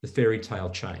tale. The fairy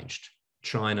tale changed.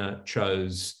 China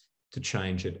chose to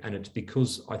change it. And it's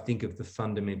because, I think, of the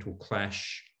fundamental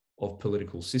clash of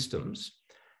political systems.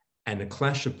 And a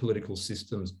clash of political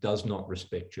systems does not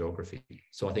respect geography.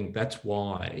 So I think that's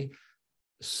why,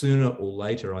 sooner or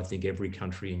later, I think every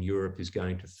country in Europe is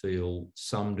going to feel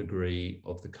some degree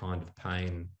of the kind of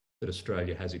pain that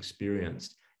Australia has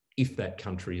experienced, if that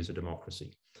country is a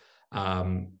democracy.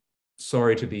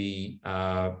 Sorry to be,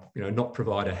 not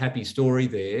provide a happy story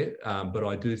there, but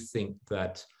I do think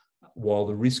that while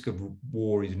the risk of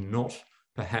war is not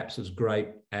perhaps as great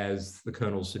as the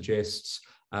Colonel suggests,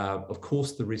 of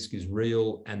course the risk is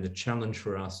real, and the challenge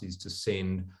for us is to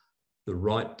send the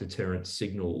right deterrent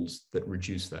signals that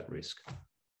reduce that risk.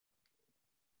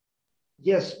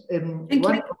 Yes.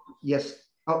 Yes,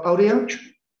 Aurea?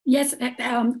 Yes,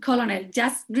 Colonel,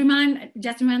 just remind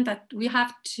that we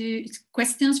have 2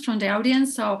 questions from the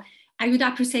audience. So I would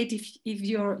appreciate if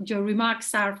your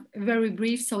remarks are very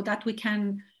brief, so that we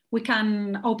can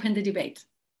open the debate.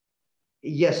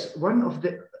 Yes, one of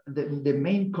the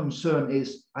main concern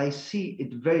is, I see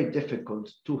it very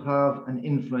difficult to have an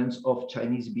influence of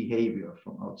Chinese behavior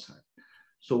from outside.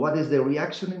 So what is the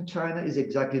reaction in China is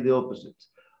exactly the opposite.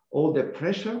 All the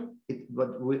pressure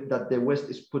that the West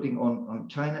is putting on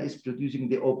China is producing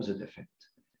the opposite effect.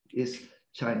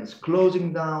 China is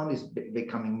closing down, is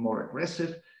becoming more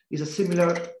aggressive, is a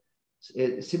similar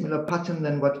pattern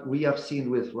than what we have seen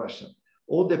with Russia.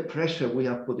 All the pressure we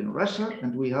have put in Russia,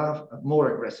 and we have a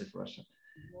more aggressive Russia.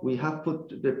 We have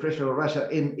put the pressure on Russia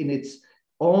in its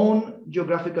own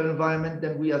geographical environment,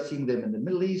 then we are seeing them in the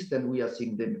Middle East, and we are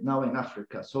seeing them now in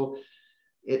Africa. So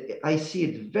I see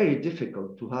it very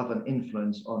difficult to have an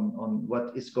influence on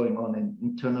what is going on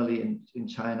internally in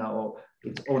China or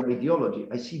its own ideology.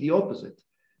 I see the opposite.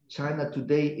 China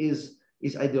today is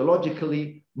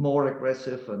ideologically more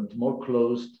aggressive and more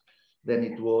closed than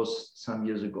it was some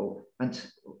years ago. And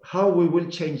how we will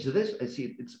change this, I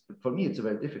see for me, it's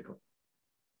very difficult.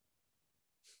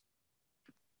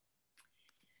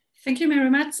 Thank you very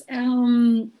much.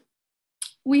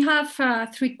 We have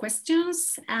 3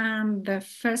 questions, and the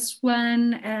first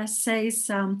one says,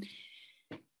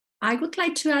 I would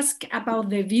like to ask about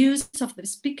the views of the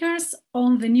speakers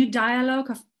on the new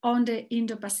dialogue on the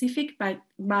Indo-Pacific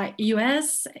by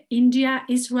US, India,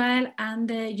 Israel, and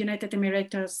the United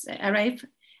Emirates Arab,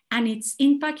 and its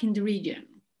impact in the region.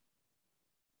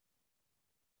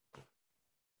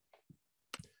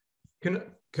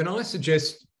 Can I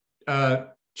suggest,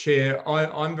 Chair,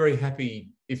 I'm very happy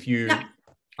if you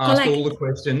ask all the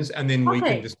questions, and then we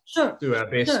can just do our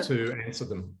best to answer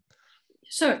them.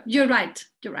 Sure, you're right.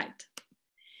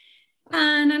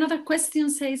 And another question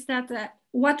says that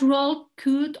what role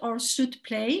could or should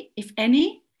play, if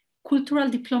any, cultural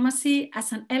diplomacy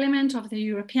as an element of the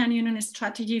European Union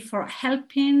strategy for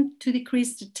helping to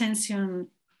decrease the tension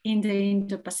in the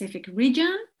Indo-Pacific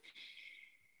region?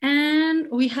 And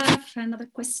we have another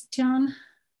question.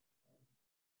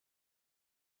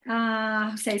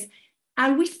 Says,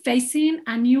 are we facing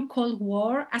a new Cold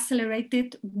War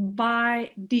accelerated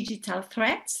by digital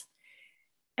threats?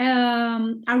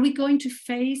 Are we going to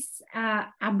face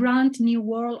a brand new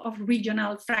world of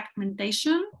regional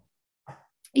fragmentation?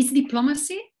 Is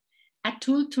diplomacy a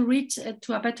tool to reach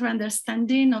to a better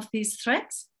understanding of these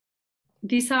threats?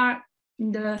 These are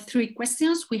the 3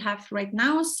 questions we have right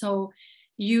now. So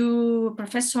you,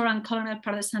 Professor and Colonel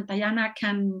Pardo de Santayana,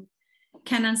 can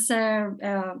answer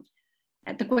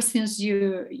the questions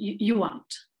you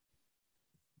want.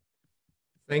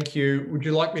 Thank you. Would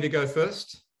you like me to go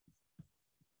first?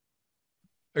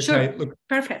 Okay, sure. Look,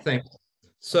 perfect. Thanks.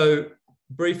 So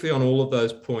briefly on all of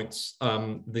those points,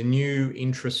 the new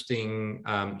interesting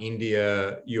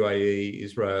India, UAE,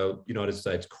 Israel, United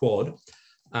States Quad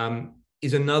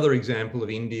is another example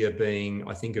of India being,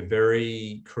 I think, a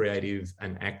very creative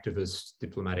and activist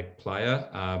diplomatic player.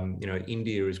 You know,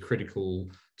 India is critical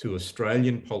to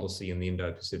Australian policy in the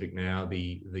Indo-Pacific now,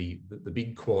 the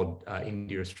big Quad,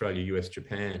 India, Australia, US,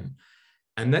 Japan.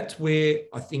 And that's where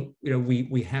I think, you know,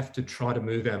 we have to try to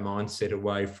move our mindset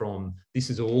away from this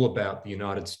is all about the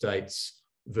United States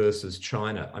versus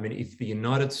China. I mean, if the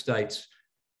United States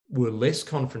were less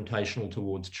confrontational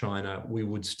towards China, we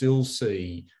would still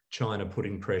see China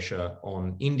putting pressure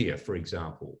on India, for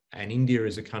example. And India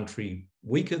is a country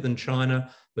weaker than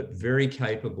China, but very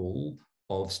capable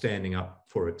of standing up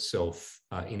for itself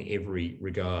in every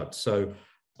regard. So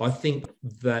I think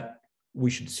that we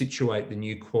should situate the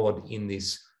new Quad in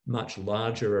this much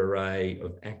larger array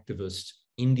of activist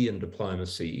Indian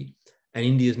diplomacy. And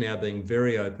India is now being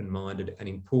very open-minded and,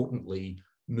 importantly,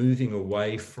 moving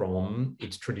away from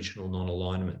its traditional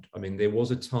non-alignment. I mean, there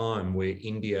was a time where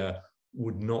India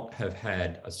would not have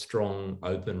had a strong,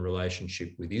 open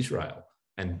relationship with Israel,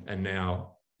 and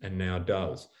now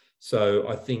does. So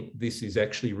I think this is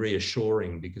actually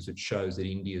reassuring because it shows that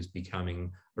India is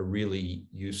becoming a really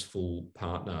useful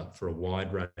partner for a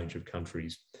wide range of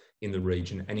countries in the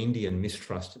region, and Indian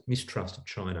mistrust of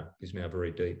China is now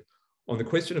very deep. On the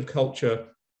question of culture,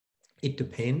 it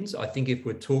depends. I think if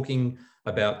we're talking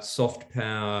about soft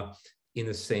power in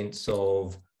the sense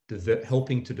of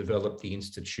helping to develop the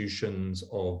institutions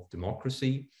of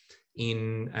democracy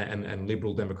and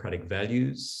liberal democratic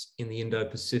values in the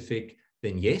Indo-Pacific,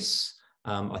 then yes,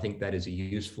 I think that is a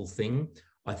useful thing.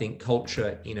 I think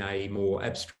culture in a more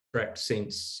abstract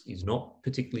sense is not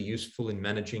particularly useful in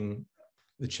managing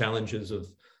the challenges of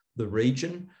the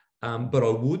region. But I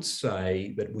would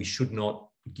say that we should not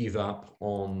give up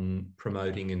on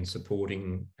promoting and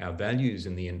supporting our values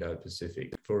in the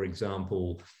Indo-Pacific. For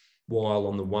example, while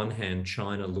on the one hand,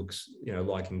 China looks, you know,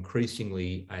 like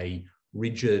increasingly a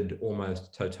rigid,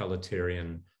 almost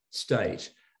totalitarian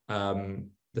state,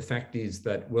 the fact is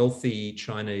that wealthy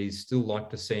Chinese still like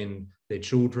to send their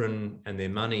children and their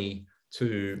money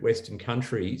to Western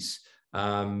countries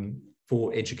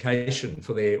for education,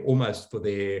 for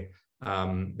their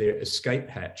escape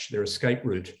hatch, their escape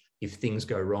route if things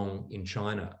go wrong in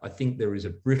China. I think there is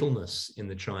a brittleness in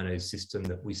the Chinese system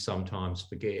that we sometimes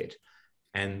forget.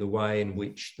 And the way in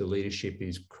which the leadership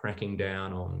is cracking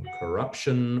down on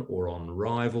corruption or on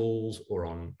rivals or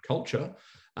on culture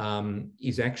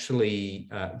is actually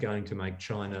going to make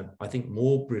China, I think,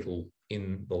 more brittle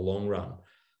in the long run.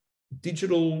 The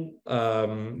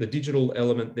digital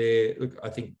element there, look, I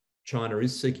think China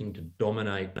is seeking to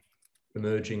dominate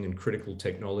emerging and critical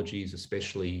technologies,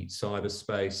 especially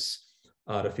cyberspace,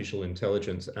 artificial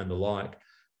intelligence and the like.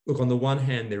 Look, on the one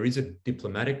hand, there is a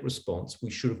diplomatic response.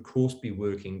 We should, of course, be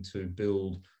working to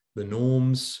build the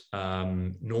norms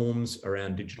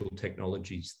around digital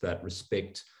technologies that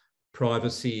respect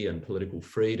privacy and political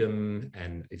freedom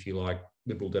and, if you like,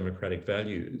 liberal democratic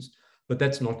values. But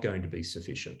that's not going to be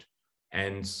sufficient.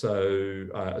 And so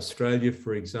Australia,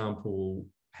 for example,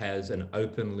 has an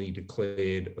openly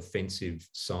declared offensive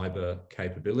cyber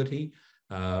capability.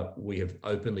 We have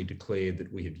openly declared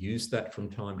that we have used that from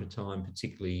time to time,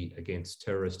 particularly against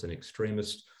terrorist and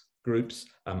extremist groups.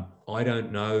 I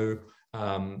don't know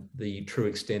the true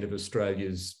extent of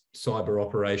Australia's cyber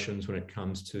operations when it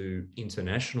comes to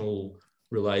international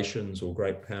relations or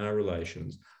great power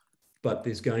relations, but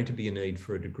there's going to be a need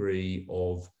for a degree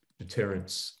of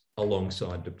deterrence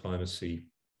alongside diplomacy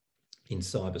in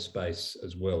cyberspace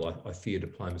as well. I fear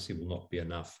diplomacy will not be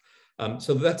enough.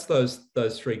 So that's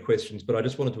those three questions, but I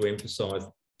just wanted to emphasise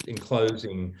in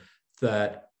closing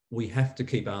that we have to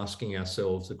keep asking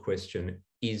ourselves the question,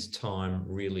 is time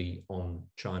really on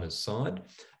China's side?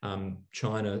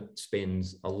 China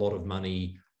spends a lot of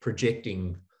money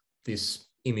projecting this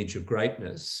image of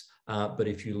greatness, but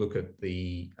if you look at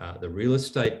the real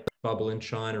estate bubble in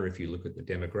China, if you look at the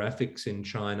demographics in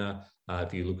China,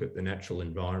 if you look at the natural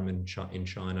environment in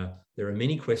China, there are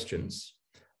many questions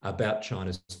about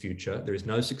China's future. There is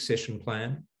no succession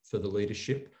plan for the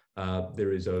leadership.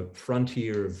 There is a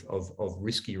frontier of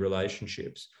risky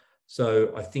relationships.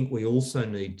 So I think we also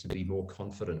need to be more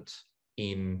confident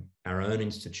in our own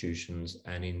institutions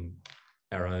and in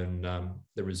our own,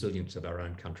 the resilience of our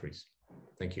own countries.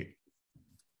 Thank you.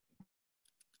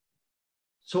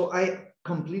 So I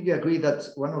completely agree that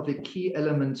one of the key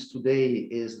elements today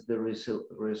is the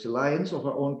resilience of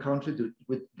our own country.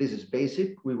 This is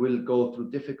basic. We will go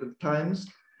through difficult times.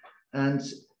 And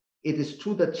it is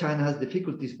true that China has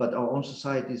difficulties, but our own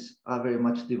societies are very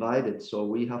much divided. So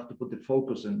we have to put the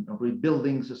focus on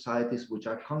rebuilding societies which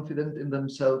are confident in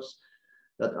themselves,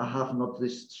 that have not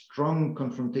this strong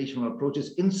confrontational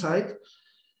approaches inside.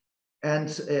 And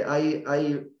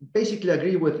I basically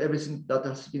agree with everything that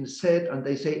has been said. And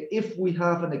they say, if we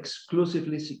have an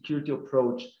exclusively security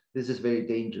approach, this is very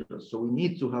dangerous. So we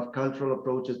need to have cultural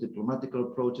approaches, diplomatic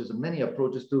approaches, and many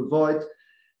approaches to avoid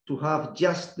to have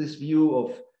just this view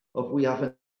of we have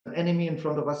an enemy in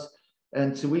front of us.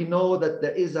 And so we know that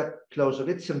there is a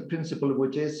Clausewitzian principle,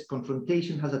 which is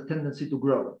confrontation has a tendency to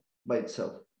grow by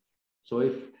itself. So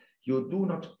if you do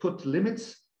not put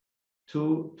limits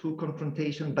to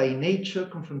confrontation, by nature,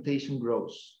 confrontation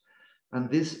grows. And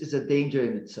this is a danger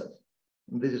in itself.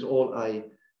 And this is all I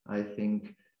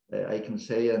think I can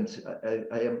say. And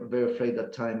I am very afraid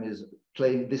that time is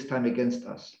playing this time against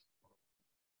us.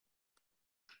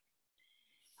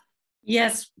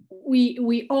 Yes,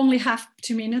 we only have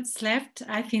 2 minutes left.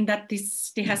 I think that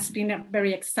this has been a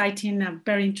very exciting,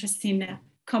 very interesting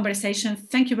conversation.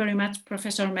 Thank you very much,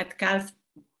 Professor Medcalf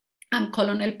and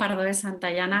Colonel Pardo de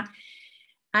Santayana.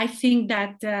 I think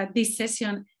that this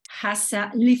session has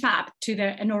lived up to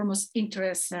the enormous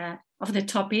interest of the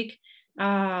topic.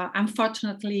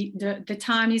 Unfortunately, the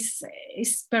time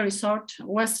is very short,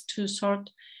 was too short.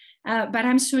 But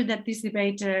I'm sure that this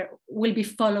debate will be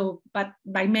followed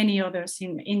by many others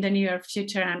in the near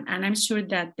future. And I'm sure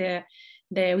that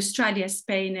the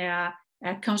Australia-Spain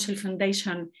Council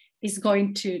Foundation is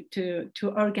going to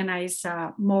organize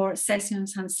more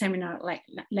sessions and seminars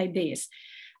like this.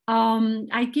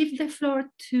 I give the floor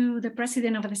to the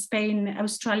president of the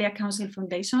Spain-Australia Council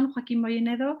Foundation, Joaquín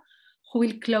Mollinedo, who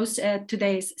will close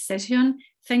today's session.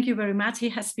 Thank you very much.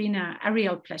 It has been a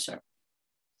real pleasure.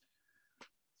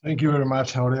 Thank you very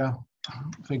much, Aurea.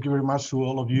 Thank you very much to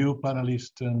all of you,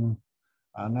 panelists and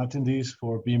attendees,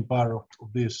 for being part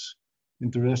of this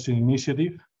interesting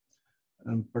initiative.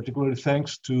 And particularly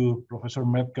thanks to Professor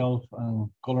Medcalf and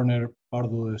Colonel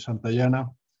Pardo de Santayana.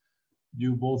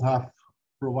 You both have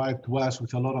provided to us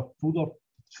with a lot of food of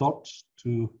thoughts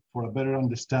for a better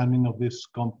understanding of this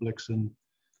complex and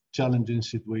challenging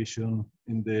situation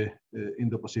in the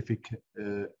Indo-Pacific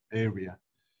area.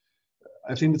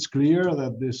 I think it's clear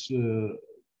that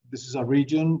this is a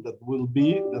region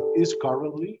that is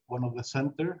currently one of the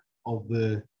center of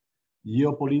the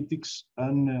geopolitics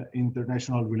and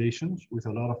international relations, with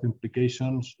a lot of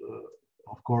implications,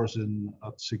 of course,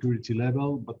 at security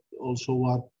level, but also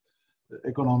at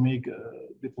economic,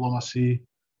 diplomacy,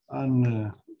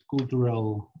 and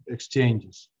cultural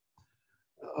exchanges.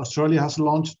 Australia has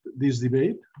launched this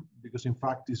debate because, in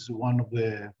fact, it's one of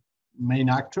the main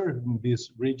actors in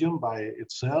this region by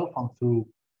itself and through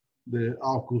the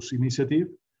AUKUS initiative.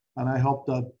 And I hope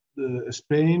that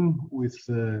Spain, with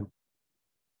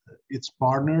its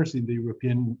partners in the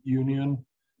European Union,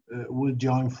 will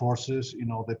join forces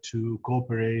in order to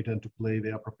cooperate and to play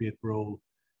the appropriate role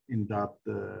in that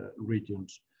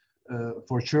regions.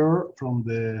 For sure, from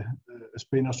the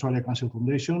Spain-Australia Council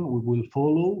Foundation, we will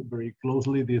follow very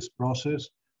closely this process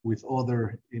with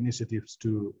other initiatives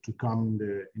to come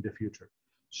in the future.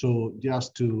 So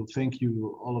just to thank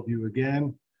you, all of you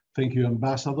again. Thank you,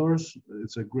 ambassadors.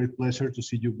 It's a great pleasure to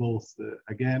see you both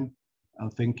again.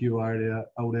 And thank you,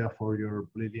 Aurea, for your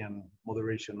brilliant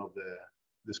moderation of the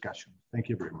discussion. Thank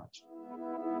you very much.